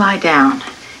you go lie down,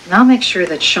 and I'll make sure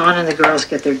that Sean and the girls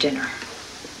get their dinner.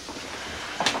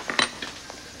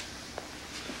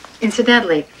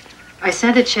 Incidentally, I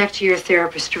sent a check to your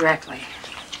therapist directly.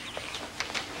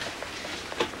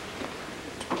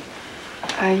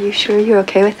 Are you sure you're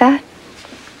okay with that?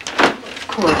 Of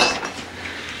course.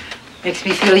 Makes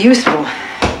me feel useful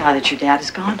now that your dad is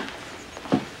gone.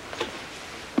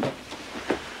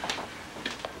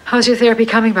 How's your therapy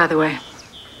coming, by the way?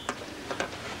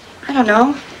 I don't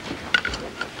know.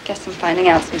 Guess I'm finding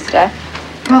out some stuff.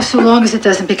 Well, so long as it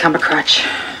doesn't become a crutch.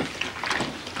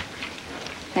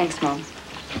 Thanks, Mom.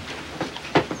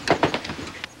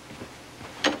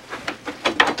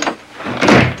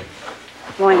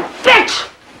 Morning. Bitch!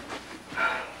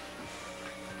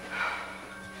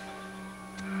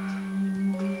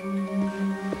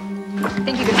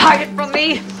 Think you can hide it from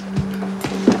me?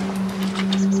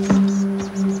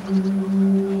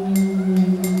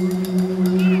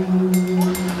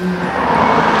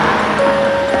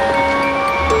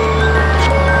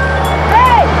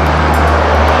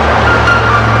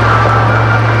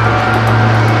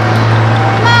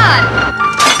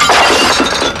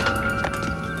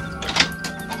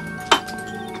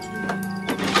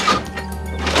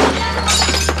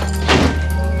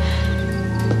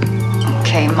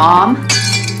 Mom?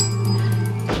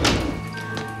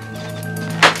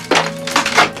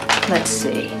 Let's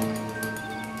see.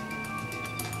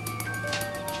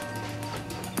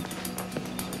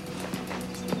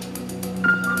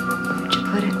 Where'd you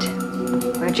put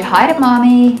it? Where'd you hide it,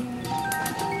 Mommy?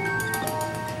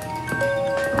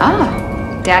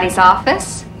 Ah, Daddy's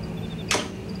office.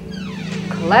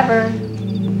 Clever.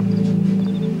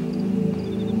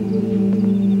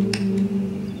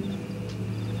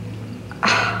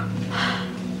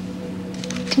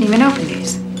 Didn't even open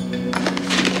these.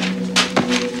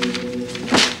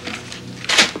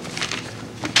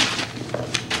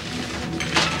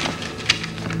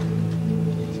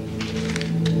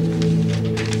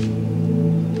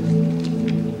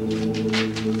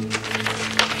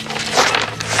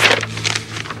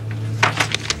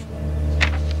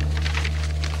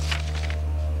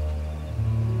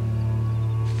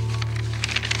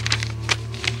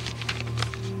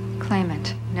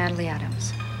 Claimant, Natalie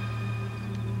Adams.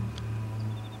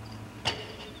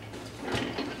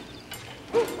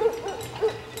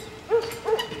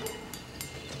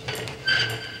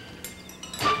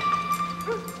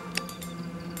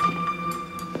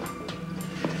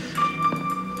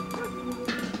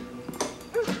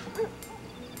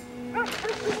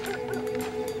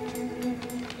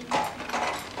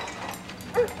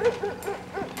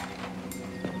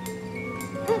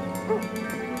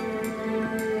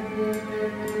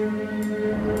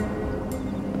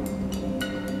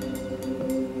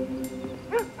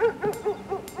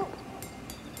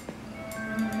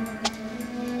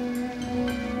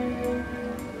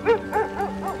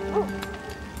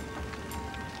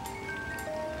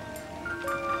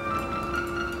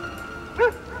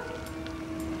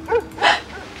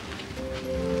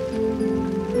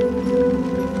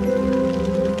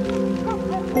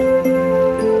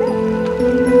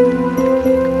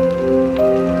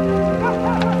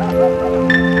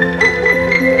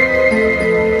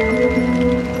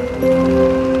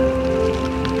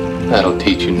 That'll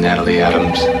teach you, Natalie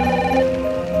Adams.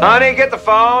 Honey, get the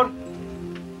phone.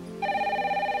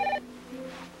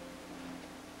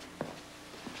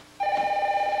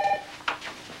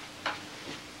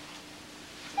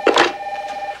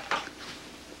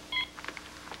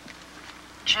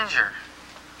 Ginger,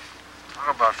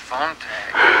 talk about phone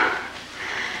tag.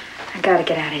 I gotta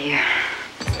get out of here.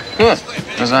 Good,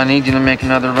 because I need you to make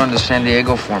another run to San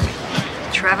Diego for me.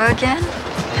 Trevor again?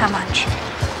 How much?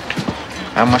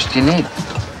 How much do you need?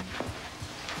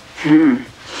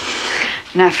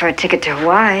 Not for a ticket to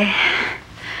Hawaii.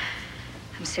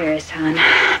 I'm serious, hon.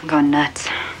 I'm going nuts.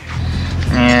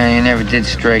 Yeah, you never did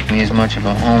strike me as much of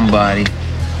a homebody.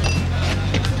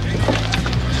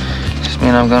 Just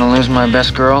mean I'm gonna lose my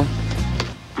best girl?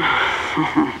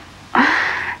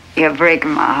 You're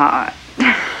breaking my heart.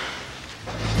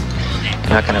 You're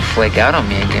not gonna flake out on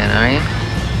me again, are you?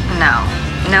 No,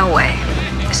 no way.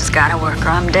 This has gotta work or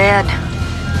I'm dead.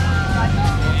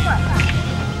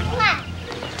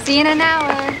 See you in an hour.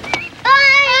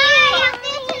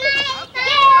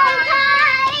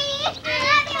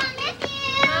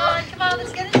 Come on,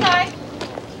 let's get inside.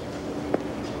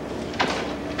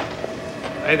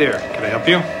 Hey there, can I help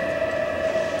you?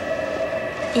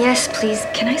 Yes, please.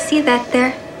 Can I see that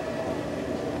there?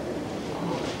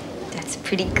 That's a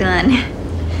pretty gun.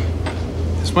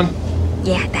 This one?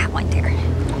 Yeah, that one there.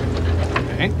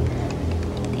 Okay.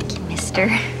 Thank you, mister.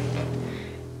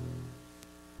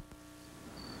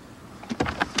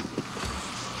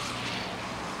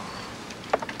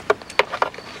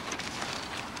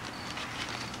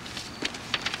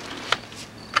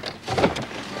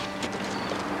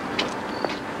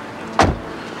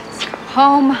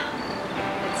 Home.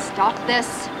 Let's stop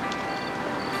this.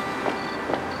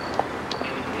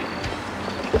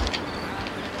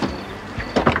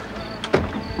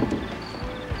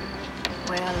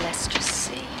 Well, let's just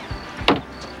see.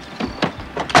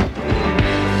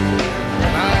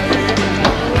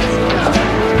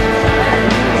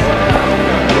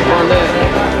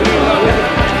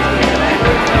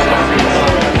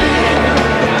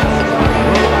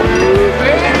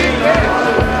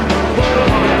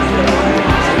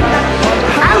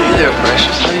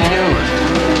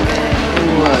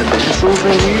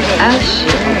 Oh,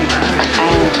 sure.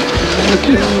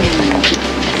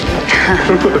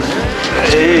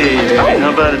 Hey,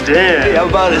 how about a dance? Hey, how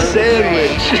about a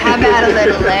sandwich? How about a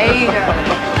little later?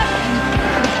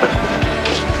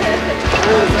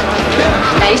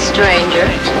 Hey, stranger.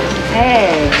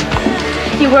 Hey.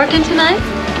 You working tonight?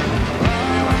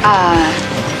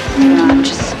 No, I'm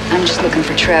just looking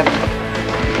for Trevor. I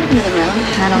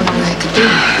don't know where it could be.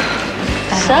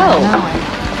 So,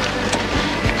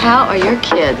 how are your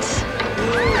kids?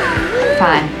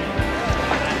 Fine.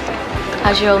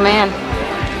 How's your old man?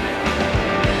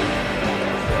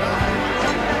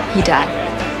 He died.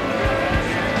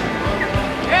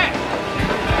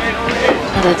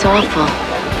 Oh, that's awful.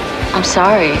 I'm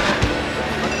sorry.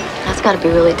 That's got to be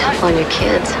really tough on your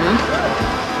kids, huh?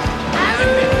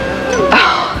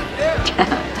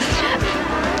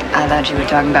 I thought you were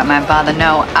talking about my father.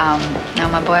 No, no,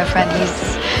 my boyfriend,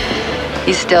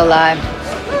 he's still alive.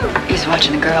 He's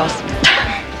watching the girls.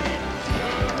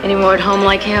 Any more at home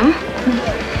like him?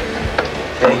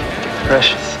 Hey,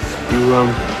 Precious, you,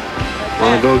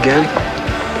 wanna go again?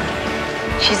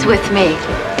 She's with me.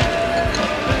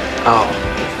 Oh.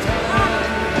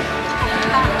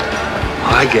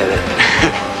 Well, I get it.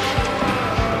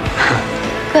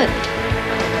 Good.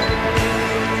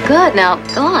 Good. Now,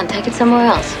 go on. Take it somewhere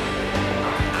else.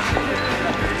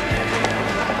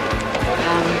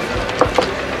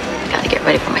 Gotta get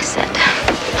ready for my set.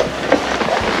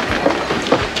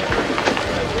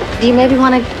 Do you maybe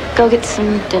want to go get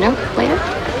some dinner later?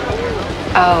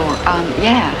 Oh,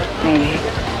 yeah, maybe.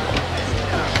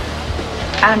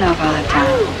 I don't know if I'll have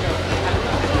time.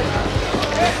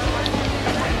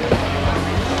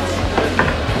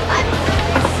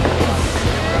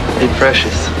 Hey,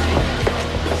 Precious.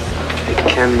 Hey,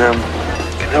 can I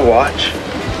watch?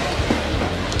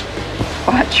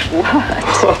 Watch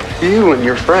what? You and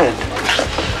your friend.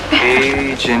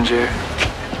 Hey, Ginger.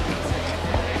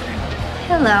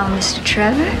 Hello, Mr.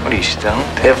 Trevor. What are you,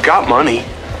 stoned? Hey, I've got money.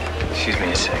 Excuse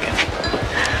me a second.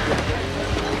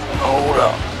 Hold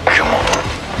up. Come on.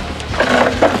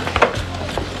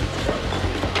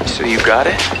 So you got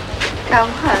it? Got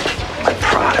what? My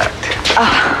product.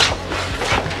 Oh.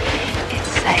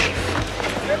 It's safe.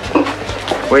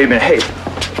 Wait a minute. Hey,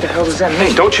 what the hell does that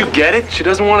mean? Don't you get it? She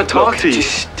doesn't want to talk to you.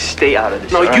 Just stay out of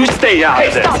this. No, you stay out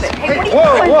of this. Stop it. Hey, what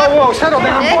are you doing? Whoa, settle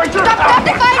down, boy. Stop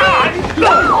the fighting!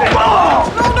 No,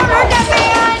 don't hurt that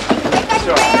man! Take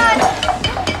that man!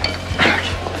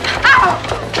 Ow!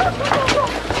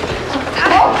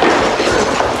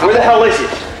 the hell is it?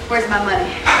 Where's my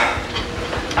money?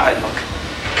 All right, look.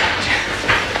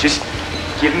 Just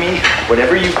give me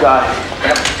whatever you've got.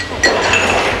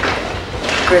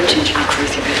 Grip, Ginger, you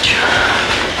crazy bitch.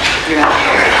 You're out of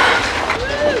here.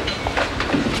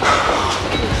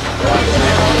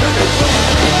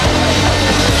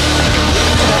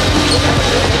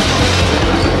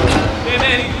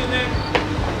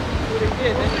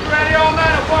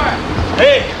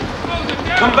 Hey,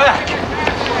 come back.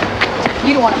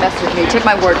 You don't want to mess with me. Take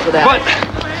my word for that. But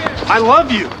I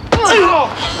love you.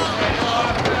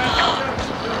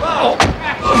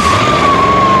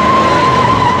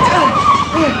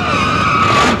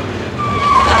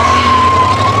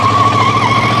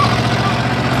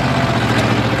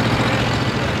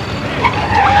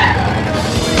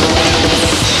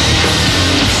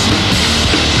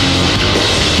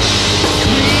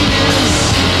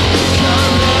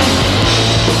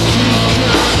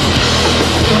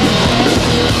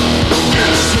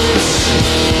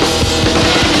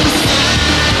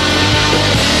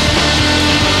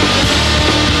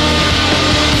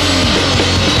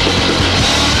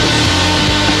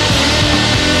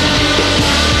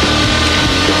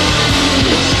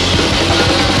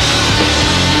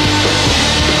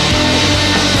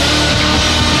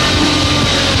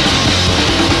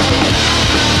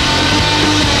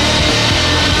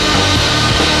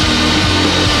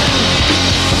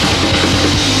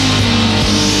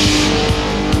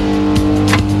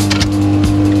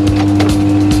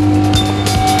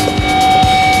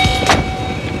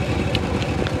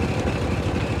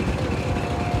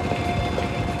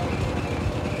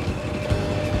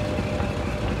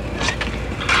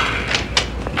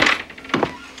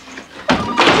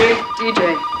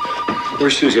 DJ.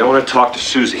 Where's Susie? I want to talk to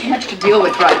Susie. Too much to deal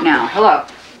with right now. Hello.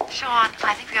 Sean,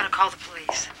 I think we gotta call the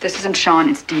police. This isn't Sean,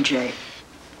 it's DJ.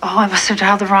 Oh, I must have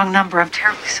dialed the wrong number. I'm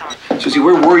terribly sorry. Susie,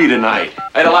 where were you tonight?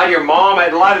 I had to lie to your mom. I had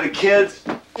to lie to the kids.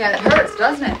 Yeah, it hurts,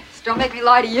 doesn't it? Just don't make me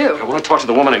lie to you. I want to talk to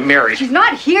the woman I married. She's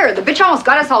not here. The bitch almost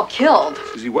got us all killed.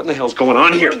 Susie, what in the hell's going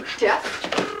on here? Death?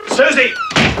 Susie!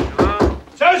 Hello?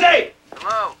 Susie!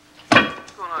 Hello?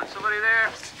 What's going on? Somebody there?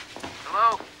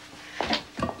 Hello?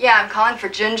 Yeah, I'm calling for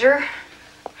Ginger.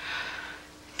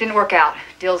 Didn't work out.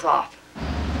 Deal's off.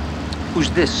 Who's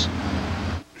this?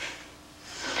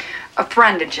 A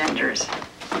friend of Ginger's.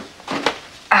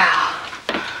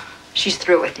 Ah, she's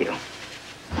through with you.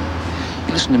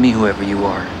 You listen to me, whoever you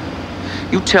are.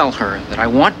 You tell her that I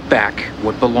want back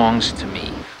what belongs to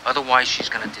me. Otherwise, she's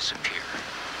gonna disappear.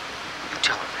 You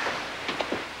tell her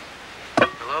that.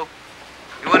 Hello?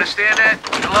 You understand that?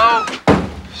 Hello?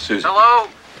 Susie. Hello?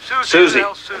 Susie. Susie.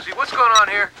 Hell, Susie, what's going on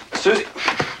here? Susie.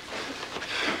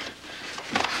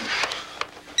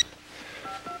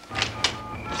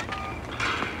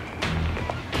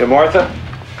 Yeah, Martha?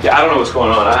 Yeah, I don't know what's going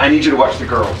on. I need you to watch the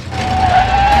girls.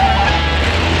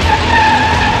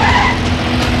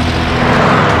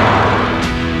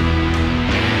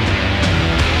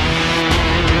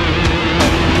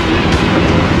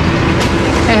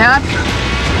 Hey, Hap.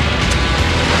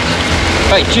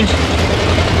 Hey, Ginger.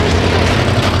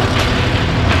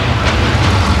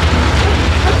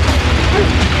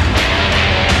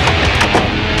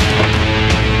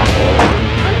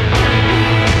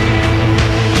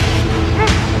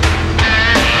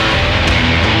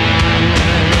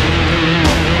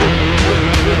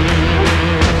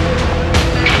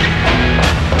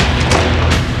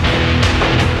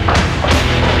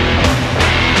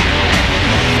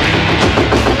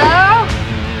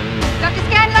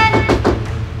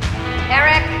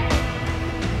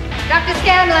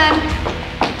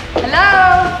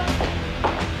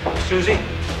 Susie?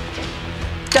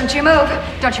 Don't you move.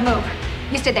 Don't you move.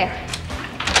 You stay there.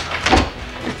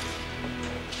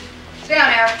 Sit down,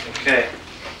 Eric. Okay.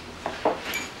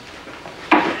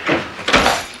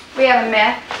 We haven't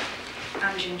met.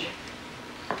 I'm Ginger.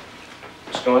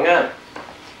 What's going on?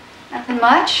 Nothing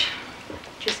much.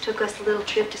 Just took us a little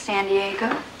trip to San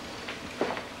Diego.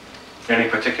 Any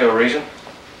particular reason?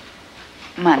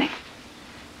 Money.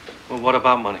 Well, what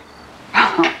about money?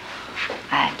 I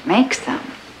had to make some.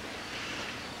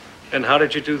 And how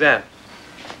did you do that?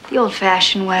 The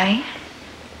old-fashioned way.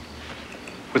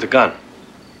 With a gun?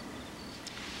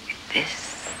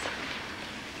 This.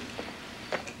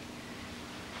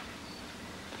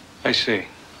 I see.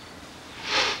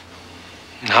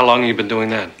 And how long have you been doing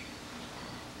that?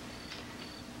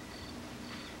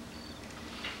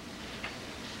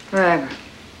 Forever.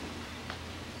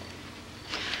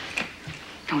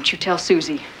 Don't you tell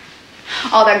Susie.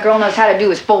 All that girl knows how to do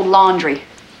is fold laundry.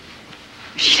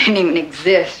 She didn't even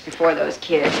exist before those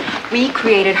kids. We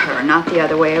created her, not the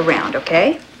other way around,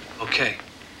 okay? Okay.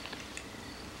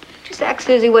 Just ask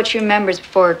Susie what she remembers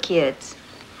before her kids.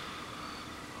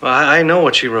 Well, I know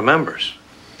what she remembers.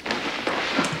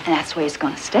 And that's where he's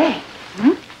gonna stay.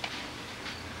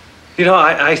 You know,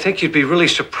 I think you'd be really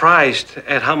surprised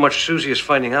at how much Susie is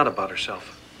finding out about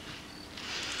herself.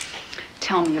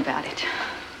 Tell me about it.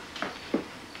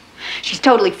 She's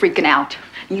totally freaking out.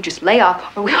 You just lay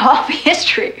off or we'll have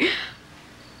history.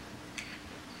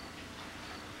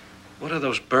 What are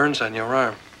those burns on your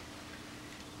arm?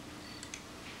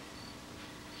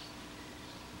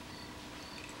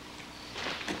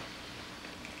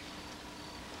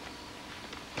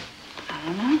 I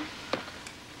don't know.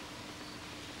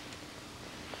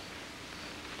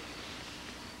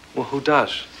 Well, who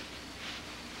does?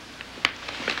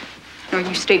 No,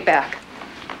 you stay back.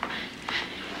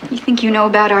 You think you know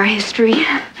about our history?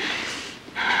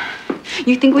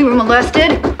 You think we were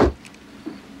molested?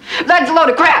 That's a load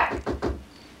of crap.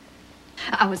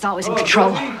 I was always in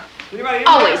control.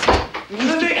 Always.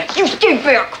 You stay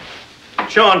back.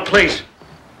 Sean, please.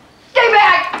 Stay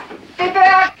back. Stay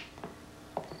back.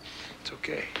 It's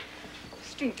okay.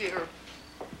 Stay there.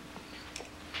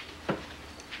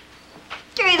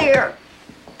 Stay there.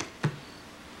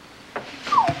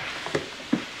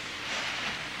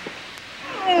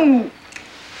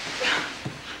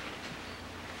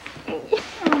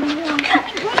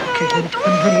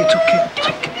 Honey, it's okay. It's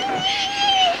okay.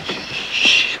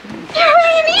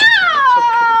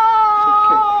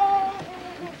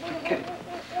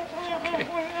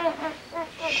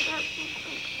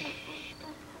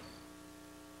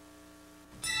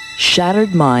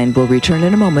 Shattered Mind will return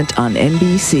in a moment on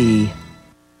NBC.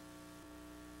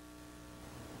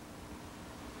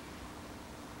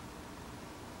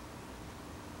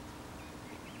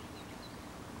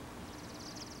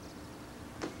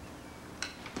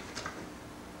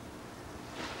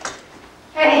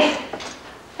 Hey!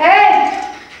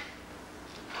 Hey!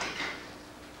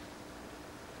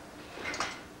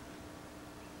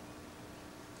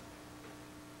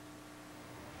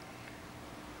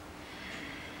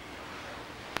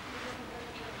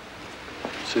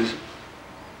 Susan?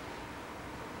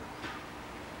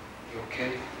 You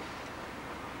okay?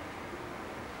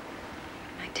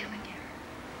 What am I doing here?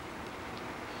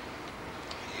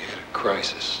 You had a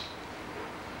crisis.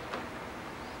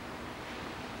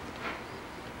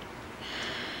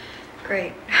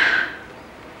 Great.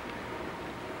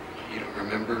 You don't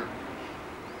remember?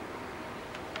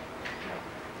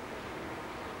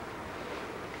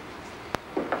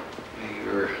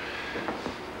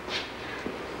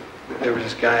 There was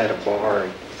this guy at a bar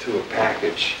and threw a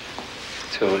package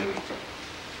to him.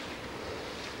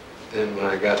 Then when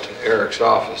I got to Eric's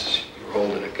office, you were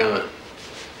holding a gun.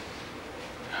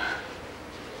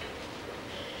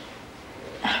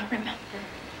 I don't remember.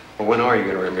 Well, when are you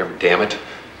going to remember, damn it? I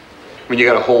mean, you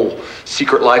got a whole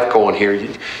secret life going here.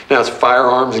 Now it's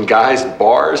firearms and guys and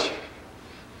bars.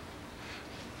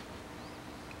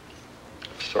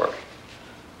 Sorry.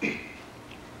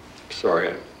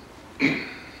 Sorry, I'm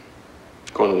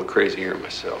going a little crazy here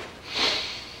myself.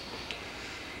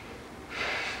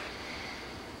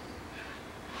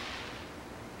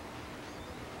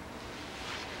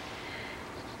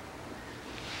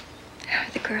 How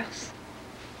are the girls?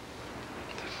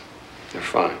 They're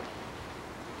fine.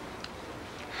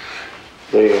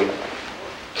 They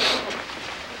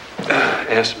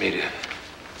asked me to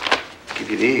give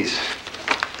you these.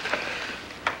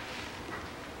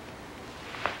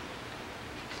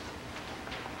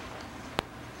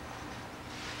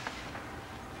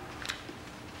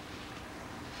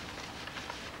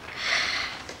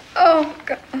 Oh,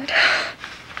 God.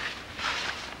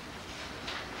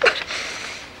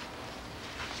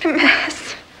 What a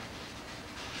mess.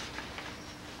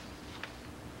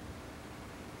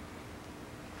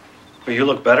 Well, you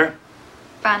look better.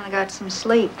 Finally got some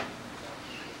sleep.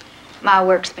 My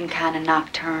work's been kind of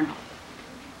nocturnal.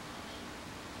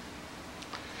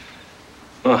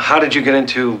 Well, how did you get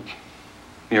into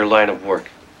your line of work?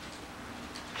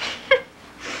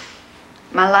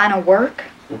 My line of work?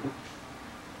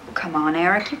 Come on,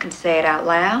 Eric, you can say it out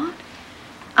loud.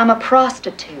 I'm a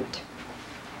prostitute,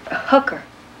 a hooker,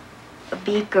 a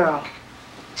beat girl,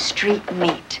 street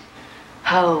meat,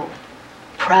 hoe,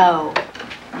 pro,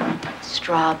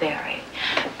 strawberry,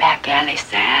 back alley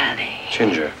Sally.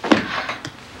 Ginger.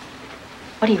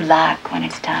 What do you like when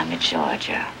it's time to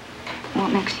Georgia?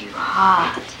 What makes you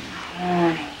hot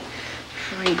and horny,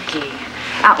 freaky?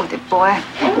 Out with it, boy.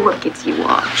 What gets you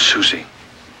off? Susie.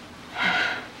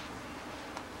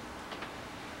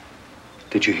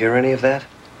 Did you hear any of that?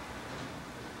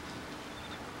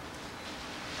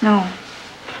 No.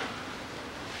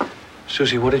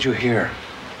 Susie, what did you hear?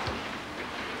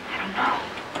 I don't know.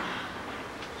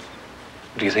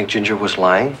 Do you think Ginger was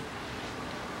lying?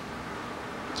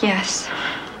 Yes.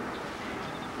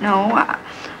 No, I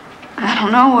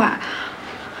don't know. I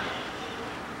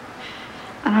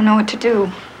don't know what to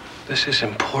do. This is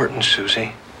important,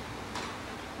 Susie.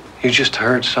 You just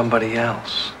heard somebody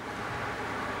else.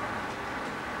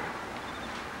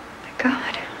 My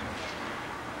God.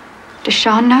 Does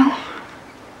Sean know?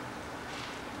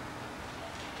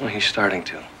 Well, he's starting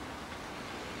to.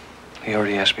 He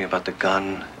already asked me about the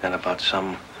gun and about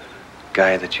some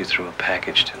guy that you threw a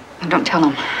package to. Don't tell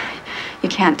him. You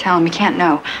can't tell him. You can't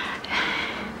know.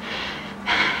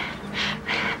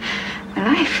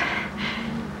 My life.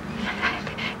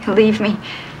 He'll leave me.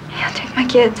 He'll take my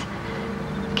kids.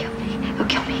 He'll kill me. He'll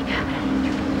kill me.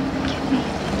 Kill me.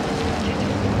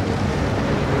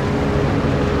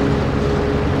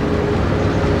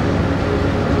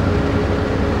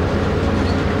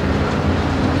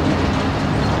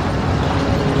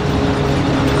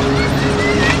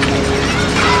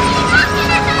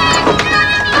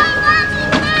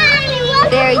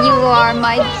 There you are,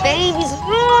 my babies.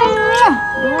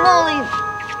 Molly.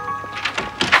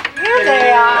 Here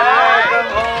they are. Come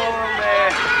home,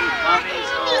 man. Mommy's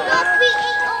home. We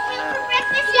ate oatmeal for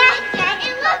breakfast. Yeah, and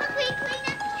look, we cleaned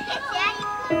up the kids, Daddy.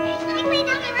 We cleaned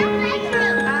up the refrigerator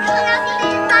room. Look, I'll see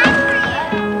you inside for you.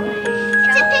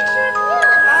 It's a picture of you.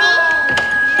 See?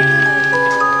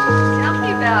 Tell me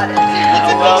about it.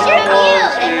 It's a picture of you.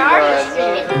 An artist.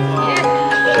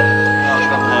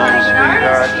 Welcome home,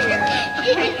 sweetheart.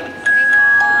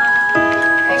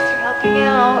 Thanks for helping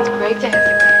out. It's great to have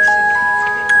you back,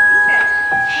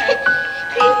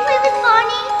 Can you play with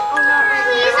Bonnie?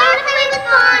 Please, I want to play with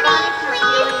Bonnie.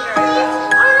 Please, please.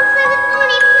 I want to play with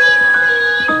Bonnie. Please,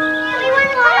 please. We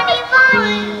want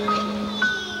Bonnie.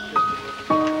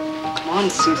 Come on,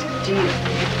 Susan. Do you?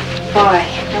 Boy,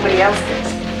 nobody else is.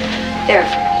 They're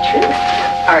true.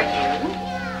 Are you?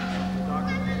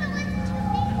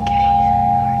 Okay.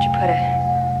 Where'd you put it?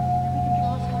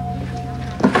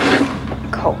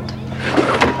 Cold.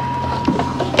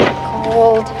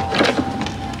 Cold.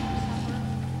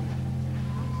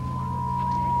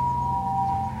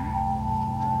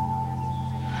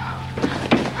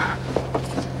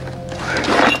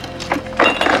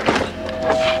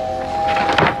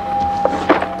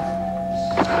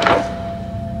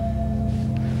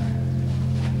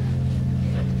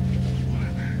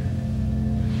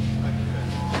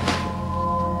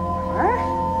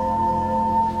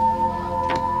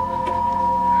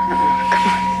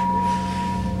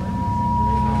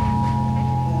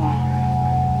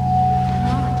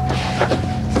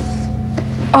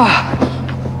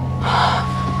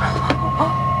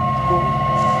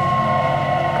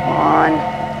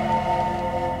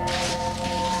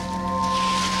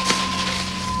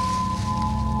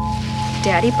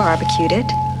 Daddy barbecued it.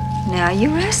 Now you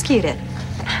rescued it.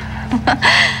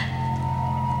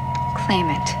 Claim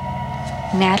it.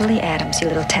 Natalie Adams, you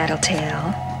little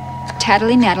tattletale.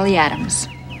 Tattly Natalie Adams.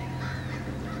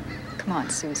 Come on,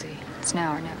 Susie. It's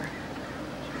now or never.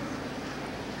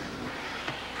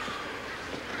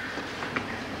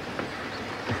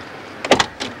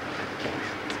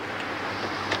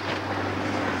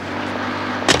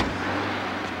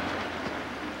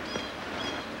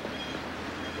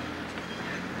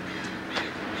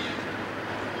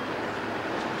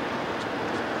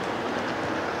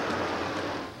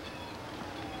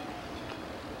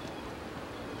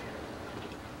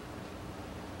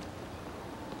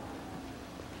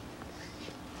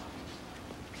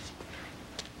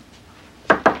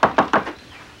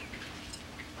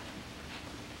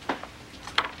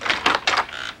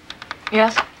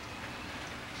 Yes?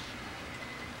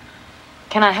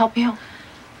 Can I help you?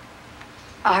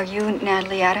 Are you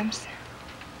Natalie Adams?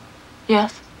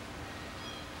 Yes.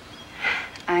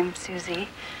 I'm Susie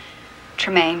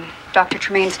Tremaine, Dr.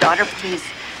 Tremaine's daughter, please.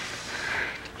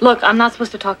 Look, I'm not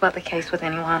supposed to talk about the case with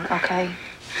anyone, okay?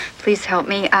 Please help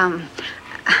me.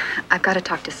 I've got to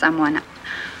talk to someone.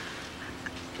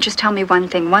 Just tell me one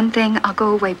thing. One thing, I'll go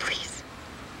away, please.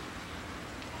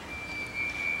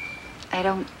 I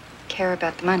don't care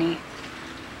about the money.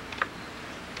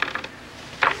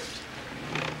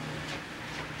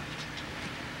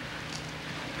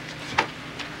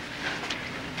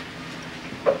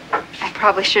 I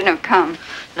probably shouldn't have come.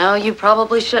 No, you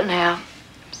probably shouldn't have.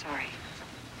 I'm sorry.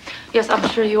 Yes, I'm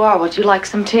sure you are. Would you like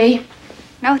some tea?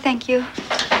 No, thank you.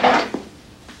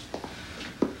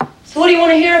 So what do you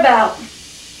want to hear about?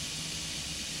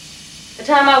 The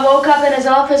time I woke up in his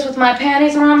office with my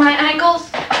panties around my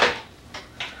ankles?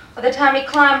 Or the time he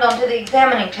climbed onto the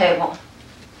examining table?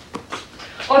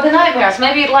 Or the nightmares?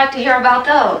 Maybe you'd like to hear about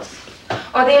those.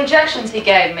 Or the injections he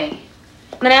gave me.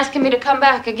 And then asking me to come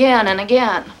back again and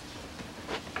again.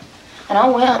 And I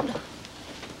went.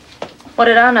 What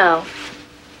did I know?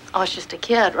 I was just a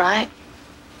kid, right?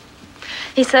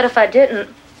 He said if I didn't,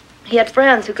 he had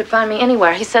friends who could find me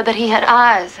anywhere. He said that he had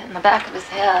eyes in the back of his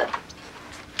head.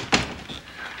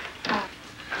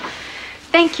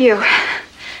 Thank you.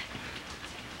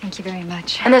 Thank you very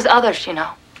much. And there's others, you know.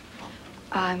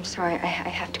 I'm sorry, I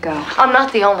have to go. I'm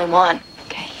not the only one.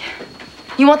 Okay.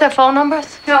 You want their phone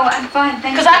numbers? No, I'm fine,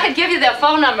 thank you. Because I could give you their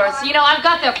phone numbers. You know, I've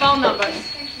got their phone numbers.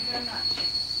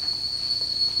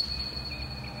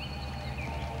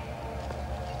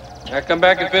 Now come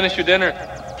back and finish your dinner.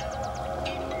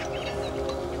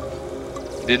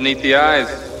 You didn't eat the eyes.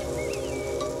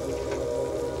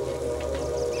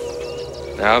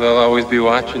 Now they'll always be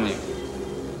watching you.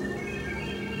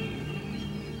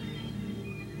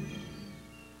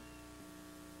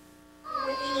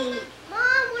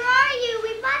 Mom, where are you?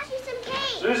 We bought you some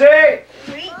cake. Susie!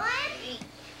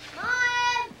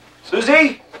 Mom!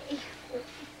 Susie?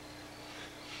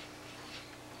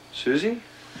 Susie?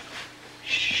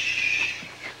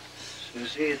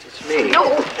 Susie, it's me. No.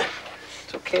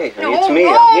 It's okay, honey. No, It's me.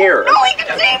 no, I'm here. No, he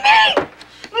can see me.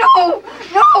 No,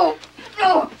 no,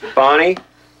 no. Bonnie,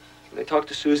 can I talk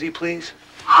to Susie, please?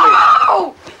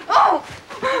 Oh, oh.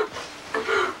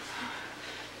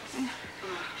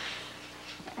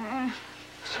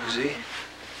 Susie,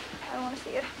 I don't want to see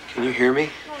it. can you hear me?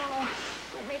 No.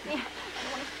 Don't make me. I don't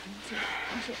want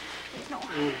to see it. Please, no. I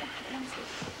don't want to see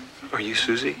it. Are you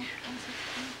Susie?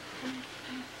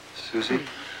 Susie?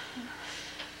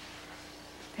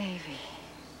 Baby.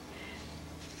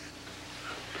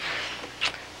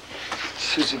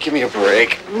 Susie, give me a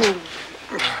break.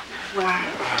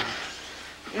 Wow.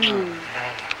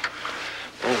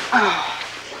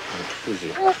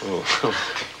 Susie. Oh.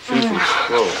 Susie,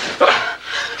 whoa.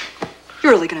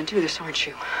 You're really gonna do this, aren't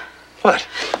you? What?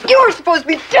 You were supposed to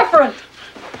be different.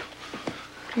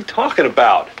 What are you talking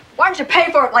about? Why don't you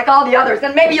pay for it like all the others?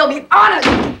 Then maybe you'll be honest.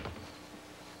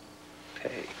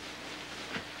 Hey.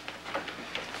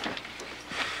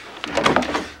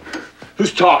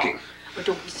 Who's talking? Oh,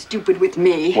 don't be stupid with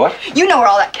me. What? You know where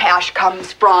all that cash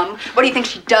comes from. What do you think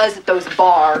she does at those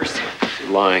bars?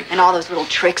 You're lying. And all those little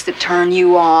tricks that turn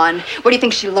you on. What do you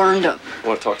think she learned them? I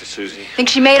want to talk to Susie. Think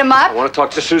she made them up? I want to talk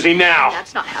to Susie now.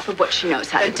 That's not half of what she knows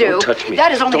how to do. Don't touch me.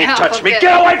 That is only Don't half touch of me. it.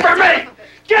 Get away from me!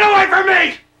 Get away from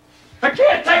me! I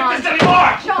can't take this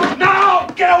anymore! Sean. No!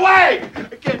 Get away!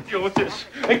 I can't deal with this.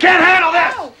 I can't handle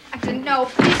this! No, I said no.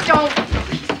 Please don't.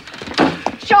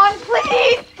 Sean,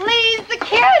 please. Please, the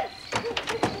kids.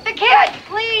 The kids,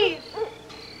 please.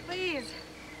 Please.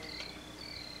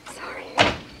 Sorry.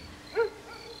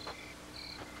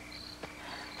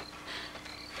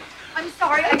 I'm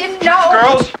sorry. I didn't know.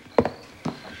 Girls!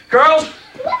 Girls!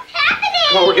 What's happening?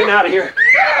 Come on, we're getting out of here.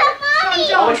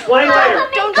 Mommy! I'll explain later.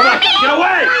 Don't Come on, get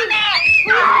away!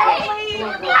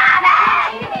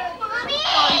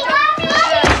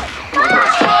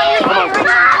 Come on,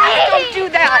 don't do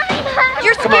that.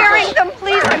 You're scaring them.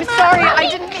 Please, I'm sorry. I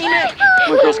didn't mean it.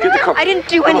 Come on, girls, get in the car. I didn't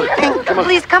do anything. Come on.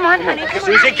 Please, come on, honey. Come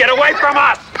Susie, get away from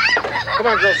us! Come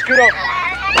on, girls, scoot up.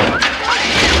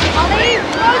 Please,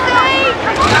 Rosie!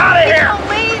 Out of here! Don't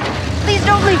leave. Please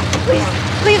don't leave. Please,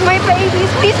 please, my babies.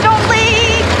 Please don't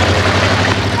leave.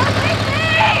 Don't leave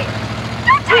me.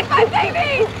 Don't take my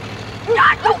babies.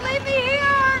 Don't leave me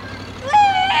here.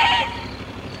 Please.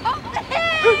 Don't leave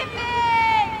me.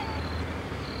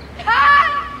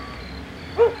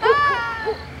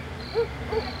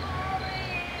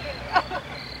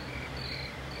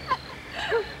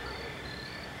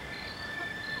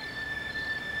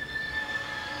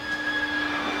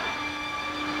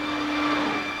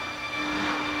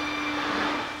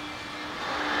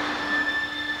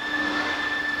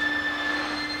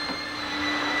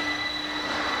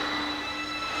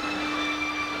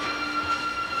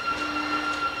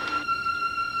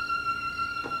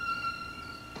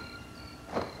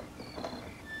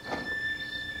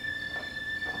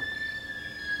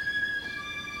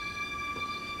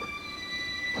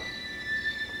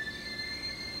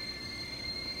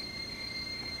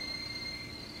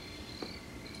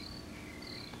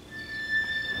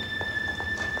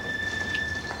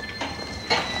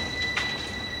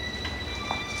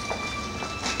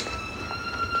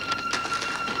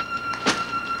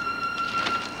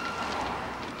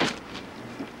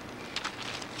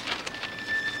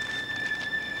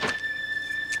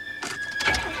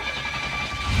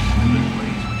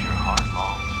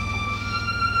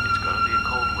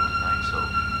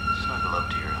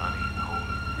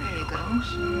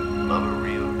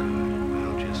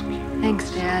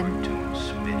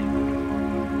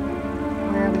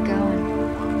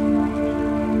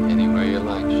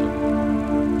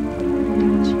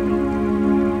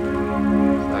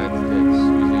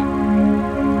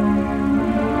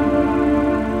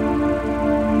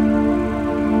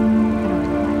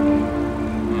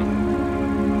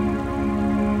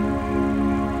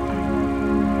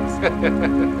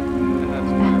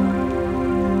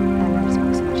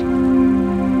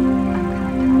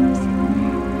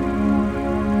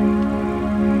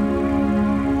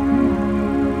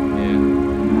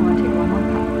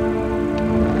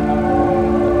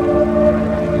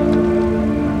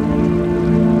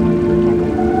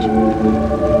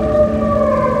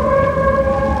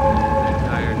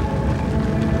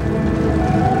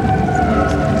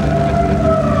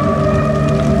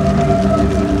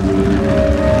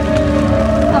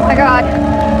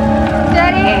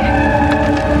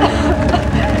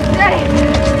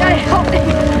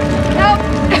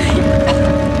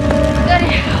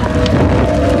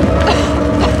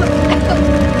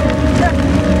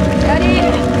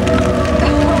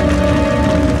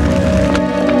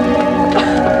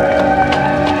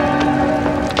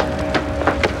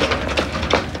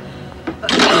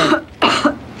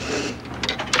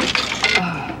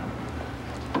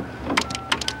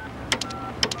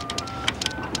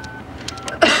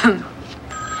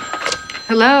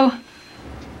 Hello?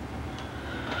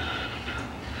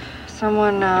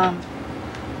 Someone,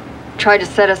 tried to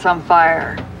set us on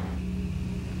fire.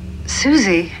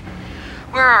 Susie,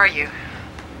 where are you?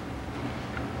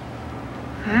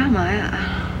 Where am I?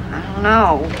 I don't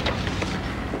know.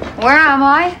 Where am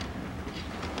I?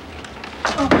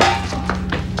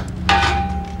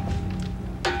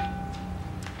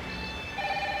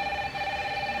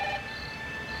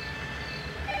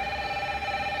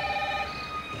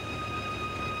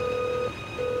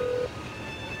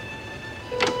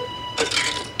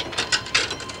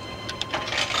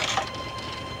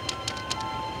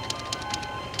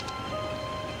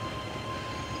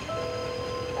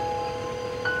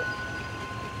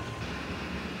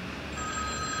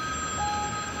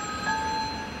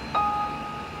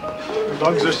 Her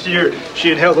lungs are seared.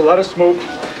 She inhaled a lot of smoke,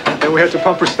 and we had to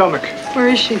pump her stomach. Where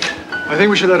is she? I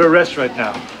think we should let her rest right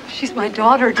now. She's my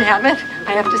daughter, damn it.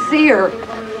 I have to see her.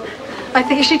 I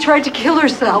think she tried to kill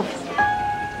herself.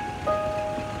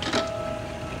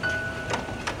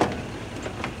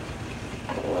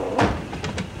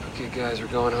 Okay, guys, we're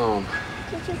going home.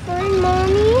 Did you find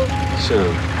Mommy?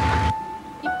 Soon.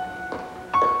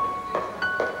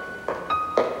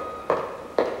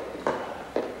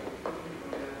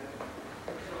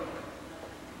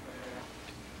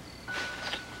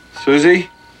 Susie?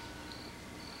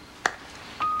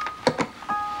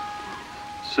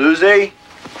 Susie?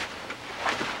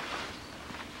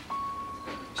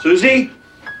 Susie?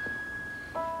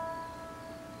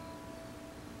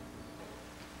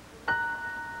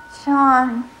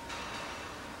 Sean.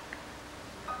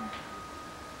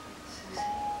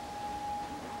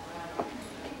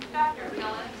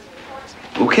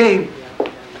 Okay.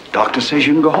 Doctor says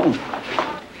you can go home.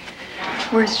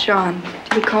 Where's Sean?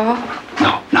 Did he call?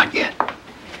 No, not yet.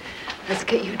 Let's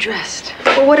get you dressed.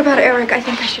 Well, what about Eric? I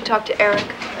think I should talk to Eric.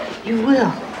 You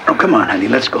will. Oh, come on, honey.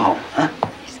 Let's go home, huh?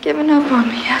 He's given up on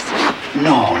me, hasn't he?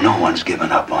 No, no one's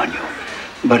given up on you.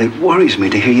 But it worries me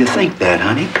to hear you think that,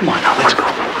 honey. Come on now, let's go.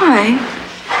 Why?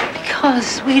 Because,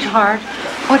 sweetheart,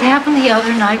 what happened the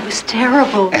other night was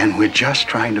terrible. And we're just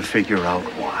trying to figure out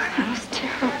why. It was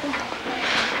terrible.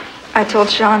 I told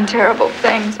Sean terrible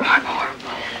things. Oh, I'm horrible.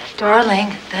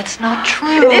 Darling, that's not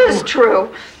true. It is true.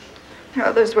 There are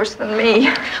others worse than me.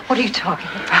 What are you talking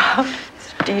about?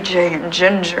 It's DJ and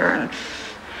Ginger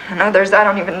and others I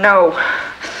don't even know.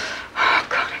 Oh,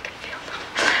 God, I can feel them.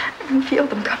 I can feel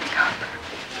them coming up.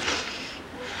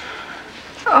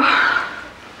 Oh.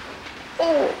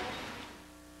 Oh.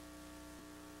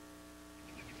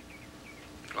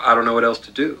 I don't know what else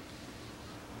to do.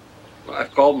 Well,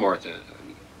 I've called Martha,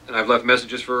 and I've left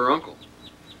messages for her uncle.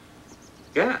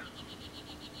 Yeah.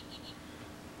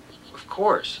 Of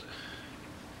course.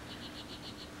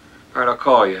 All right, I'll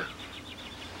call you.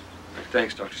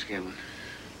 Thanks, Dr. Scanlon.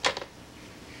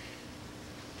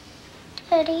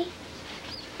 Daddy?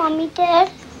 Mommy,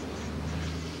 Dad?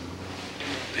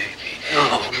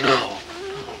 No, no.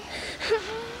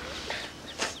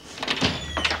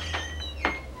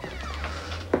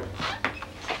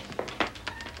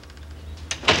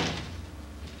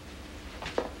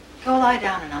 Go lie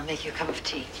down and I'll make you a cup of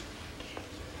tea.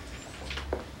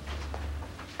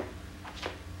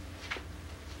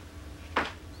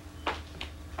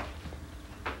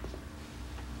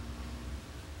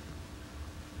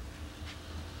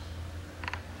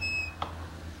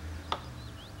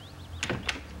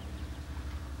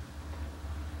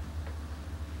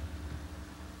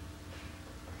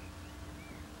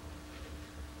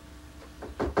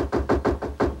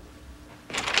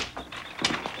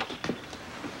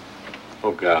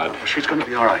 Oh, God. Well, she's gonna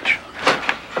be all right, Sean.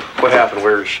 What happened?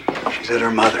 Where is she? She's at her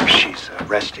mother's. She's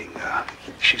resting.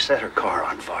 She set her car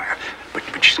on fire. But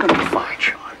she's gonna be fine,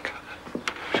 Sean.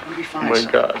 She's gonna be fine. Oh my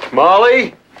son. God.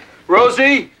 Molly?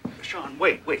 Rosie? Sean,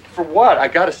 wait. For what? I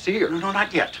gotta see her. No,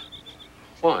 not yet.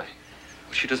 Why?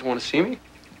 She doesn't want to see me?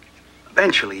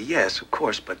 Eventually, yes, of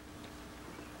course, but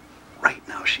right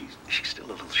now she's still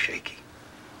a little shaky.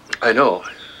 I know.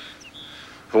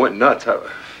 I went nuts. I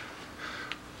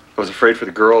was afraid for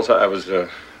the girls. I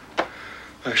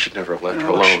should never have left her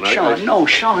alone. Sean,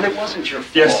 Sean, it wasn't your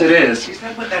fault. Yes, it is. Is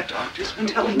that what that doctor's been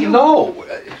telling you? No.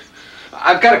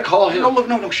 I've got to call him.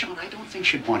 No, Sean, I don't think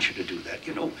she'd want you to do that.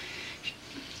 You know,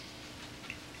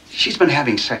 she's been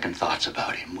having second thoughts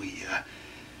about him. We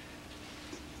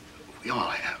all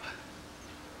have.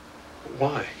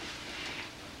 Why?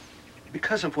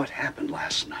 Because of what happened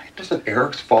last night. It wasn't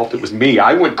Eric's fault. It was me.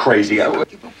 I went crazy. Why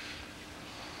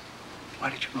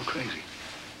did you go crazy?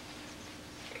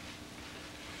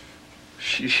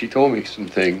 She told me some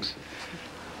things.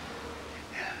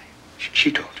 Yeah,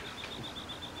 she told you.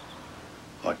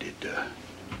 Or did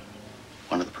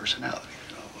one of the personalities?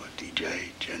 You know, DJ,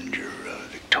 Ginger,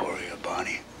 Victoria,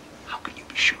 Bonnie. How can you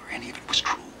be sure any of it was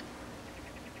true?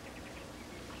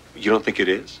 You don't think it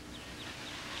is?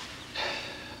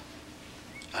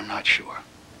 I'm not sure.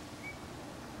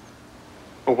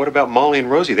 Well, what about Molly and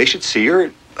Rosie? They should see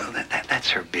her. Well, that's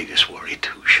her biggest worry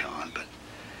too, Sean, but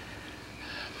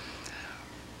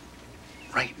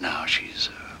right now she's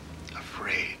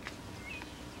afraid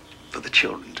for the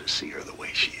children to see her the way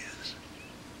she is.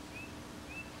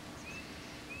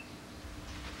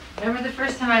 Remember the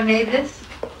first time I made this?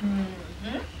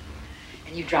 Mm-hmm.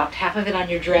 And you dropped half of it on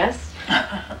your dress?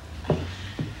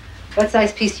 What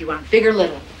size piece do you want? Big or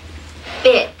little?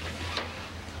 Big.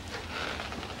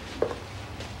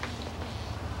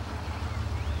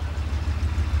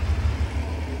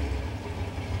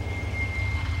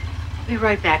 Be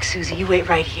right back, Susie. You wait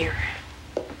right here.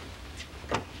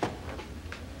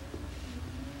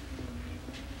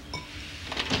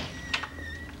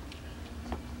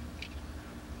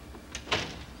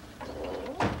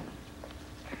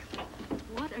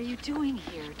 What are you doing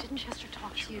here? Didn't Chester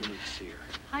talk to you? I need to see her.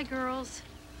 Hi, girls.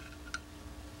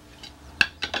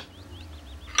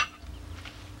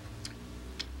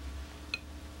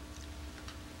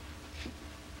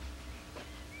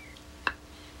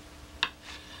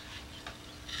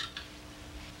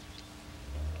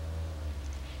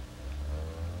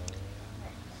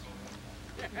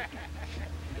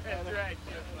 That's right.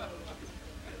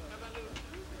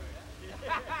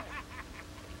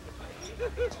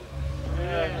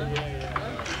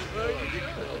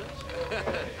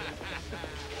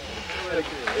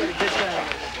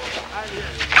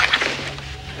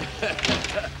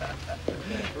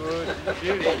 Do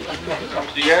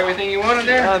you have everything you wanted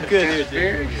there? I'm good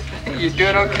here, dude. You're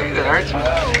doing okay then, aren't you?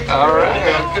 All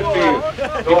right, good for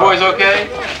you. You boys okay?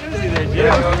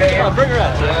 Yeah, okay. Bring her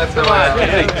out. That's all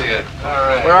right. All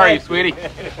right. Where are you, sweetie?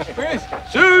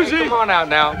 Susie! Come on out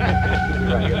now.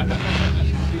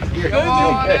 Come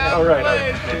on now. All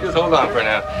right. Just hold on for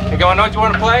now. Hey, go on, don't you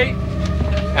want to play?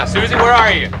 Now, Susie, where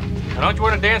are you? Now, don't you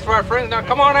want to dance for our friends? Now,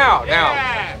 come on out. Now.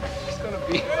 She's going to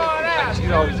be... She's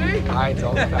always hides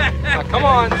all the time. Now, come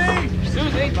on.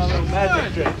 Susie.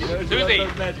 Susie,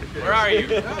 where are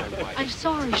you? I'm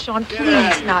sorry, Sean.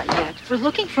 Please, not yet. We're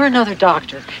looking for another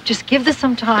doctor. Just give this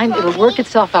some time. It'll work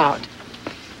itself out.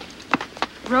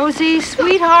 Rosie,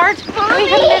 sweetheart,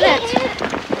 wait a minute.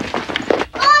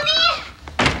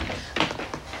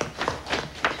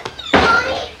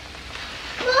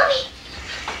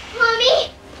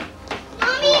 Mommy!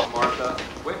 Come on, Martha.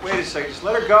 Wait a second. Just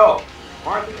let her go.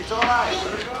 Martha, it's all right.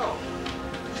 Let her go.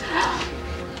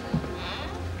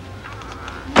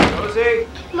 Rosie?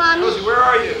 Mommy. Rosie, where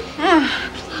are you?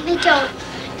 Mommy, don't.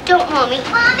 Don't, Mommy.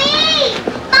 Mommy!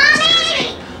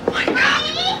 Mommy! Oh my God.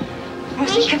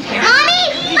 Rosie, come here. Mommy!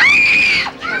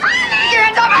 Your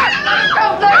hands up!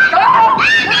 Don't let go!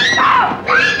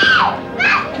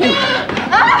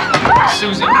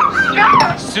 Susie.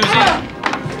 Susie.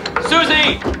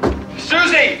 Susie!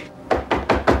 Susie!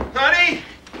 Honey?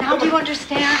 Now do you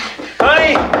understand?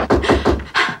 Honey!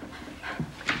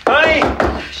 Honey!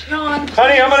 Sean.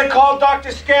 Honey, I'm going to call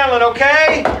Dr. Scanlon,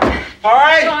 okay? All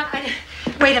right? Sean,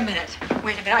 wait a minute.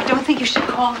 Wait a minute. I don't think you should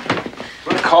call him.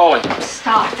 I'm going to call him.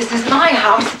 Stop. This is my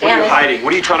house, What are you Dennis. hiding?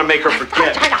 What are you trying to make her forget? I'm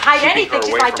not trying to hide Keeping anything. her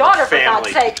She's away my from daughter, her for God's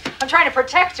family. sake. I'm trying to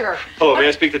protect her. Hello, may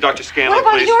I speak to Dr. Scanlon, What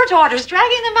about please? your daughters?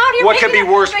 Dragging them out here? What could making be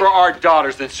them- worse for our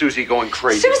daughters than Susie going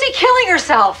crazy? Susie killing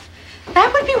herself.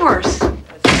 That would be worse.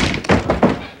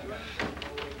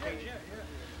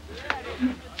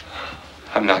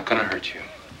 I'm not going to hurt you.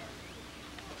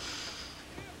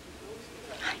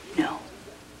 No.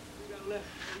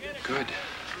 Good.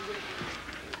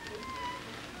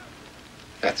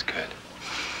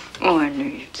 Oh, I knew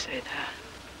you'd say that.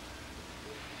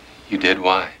 You did?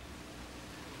 Why?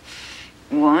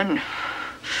 One.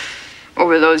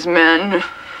 Over those men.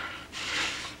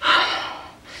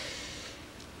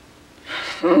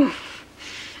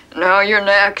 Now you're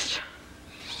next.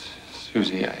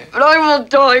 Susie, But I will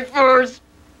die first.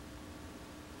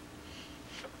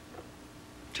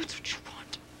 That's what you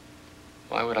want.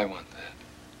 Why would I want that?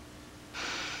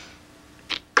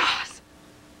 Because.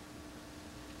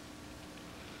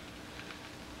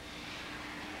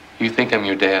 You think I'm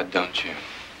your dad, don't you?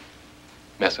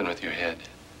 Messing with your head.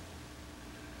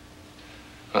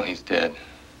 Well, he's dead.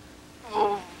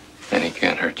 Oh. And he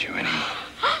can't hurt you anymore.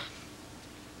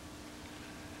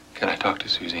 Can I talk to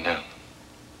Susie now?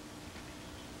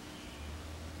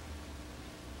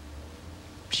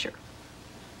 Sure.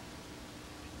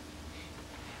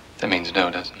 That means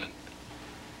no, doesn't it?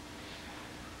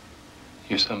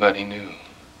 You're somebody new,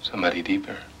 somebody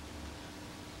deeper.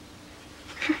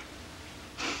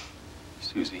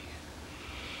 Susie.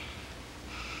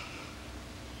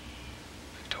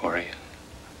 Victoria.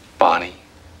 Bonnie.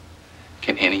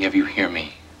 Can any of you hear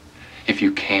me? If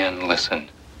you can, listen.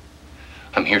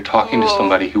 I'm here talking to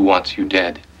somebody who wants you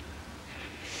dead.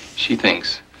 She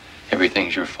thinks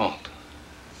everything's your fault.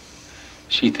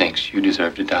 She thinks you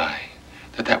deserve to die,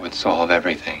 that would solve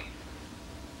everything.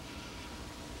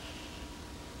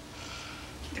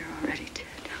 You're already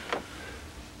dead.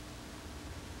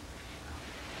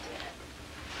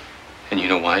 And you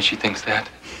know why she thinks that?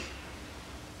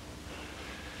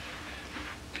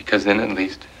 Because then at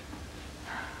least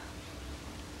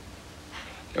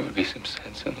there would be some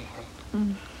sense in the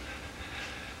world.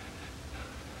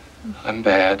 I'm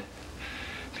bad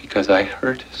because I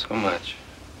hurt so much.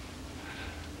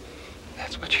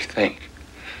 That's what you think.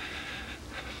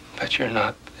 But you're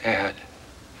not bad.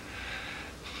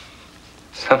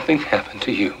 Something happened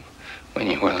to you when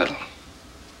you were little.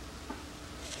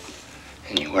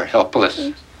 And you were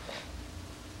helpless.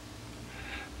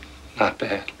 Not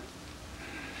bad.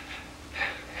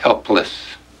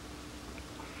 Helpless.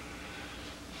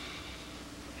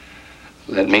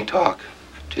 Let me talk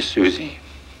to Susie.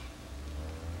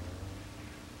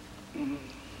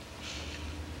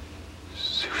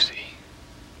 Susie.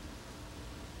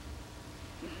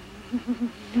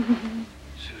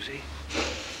 Susie?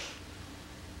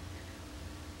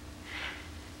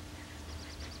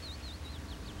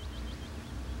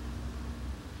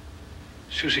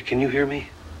 Susie, can you hear me?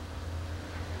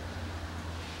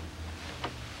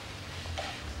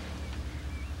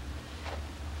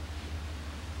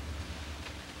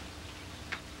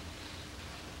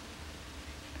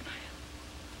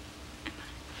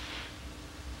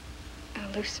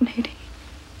 Hallucinating.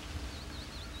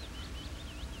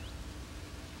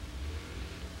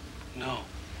 No.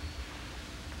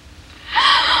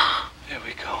 There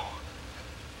we go.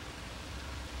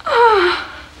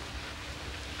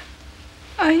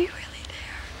 Are you really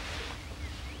there?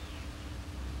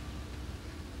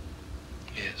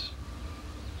 Yes.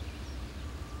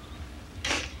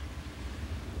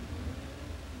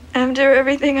 After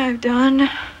everything I've done.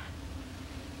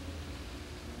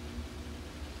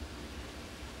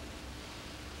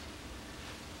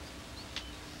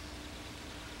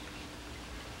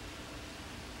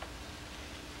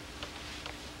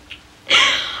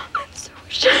 I'm so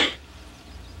ashamed.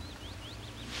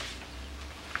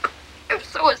 I'm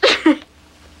so ashamed.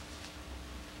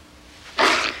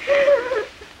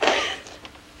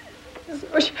 I'm so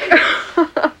ashamed.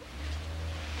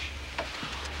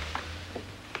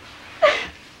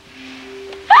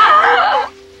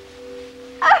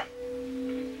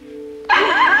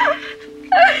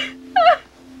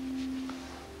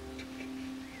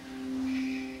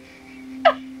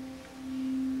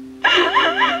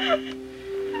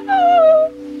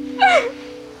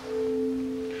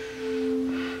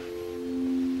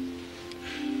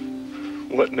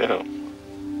 What now?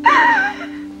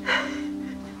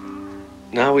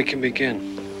 Now we can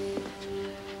begin.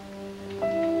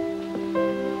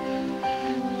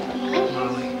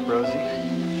 Molly, Rosie,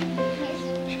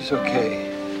 she's okay.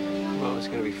 Mama's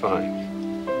gonna be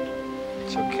fine.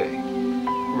 It's okay.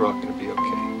 We're all gonna be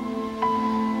okay.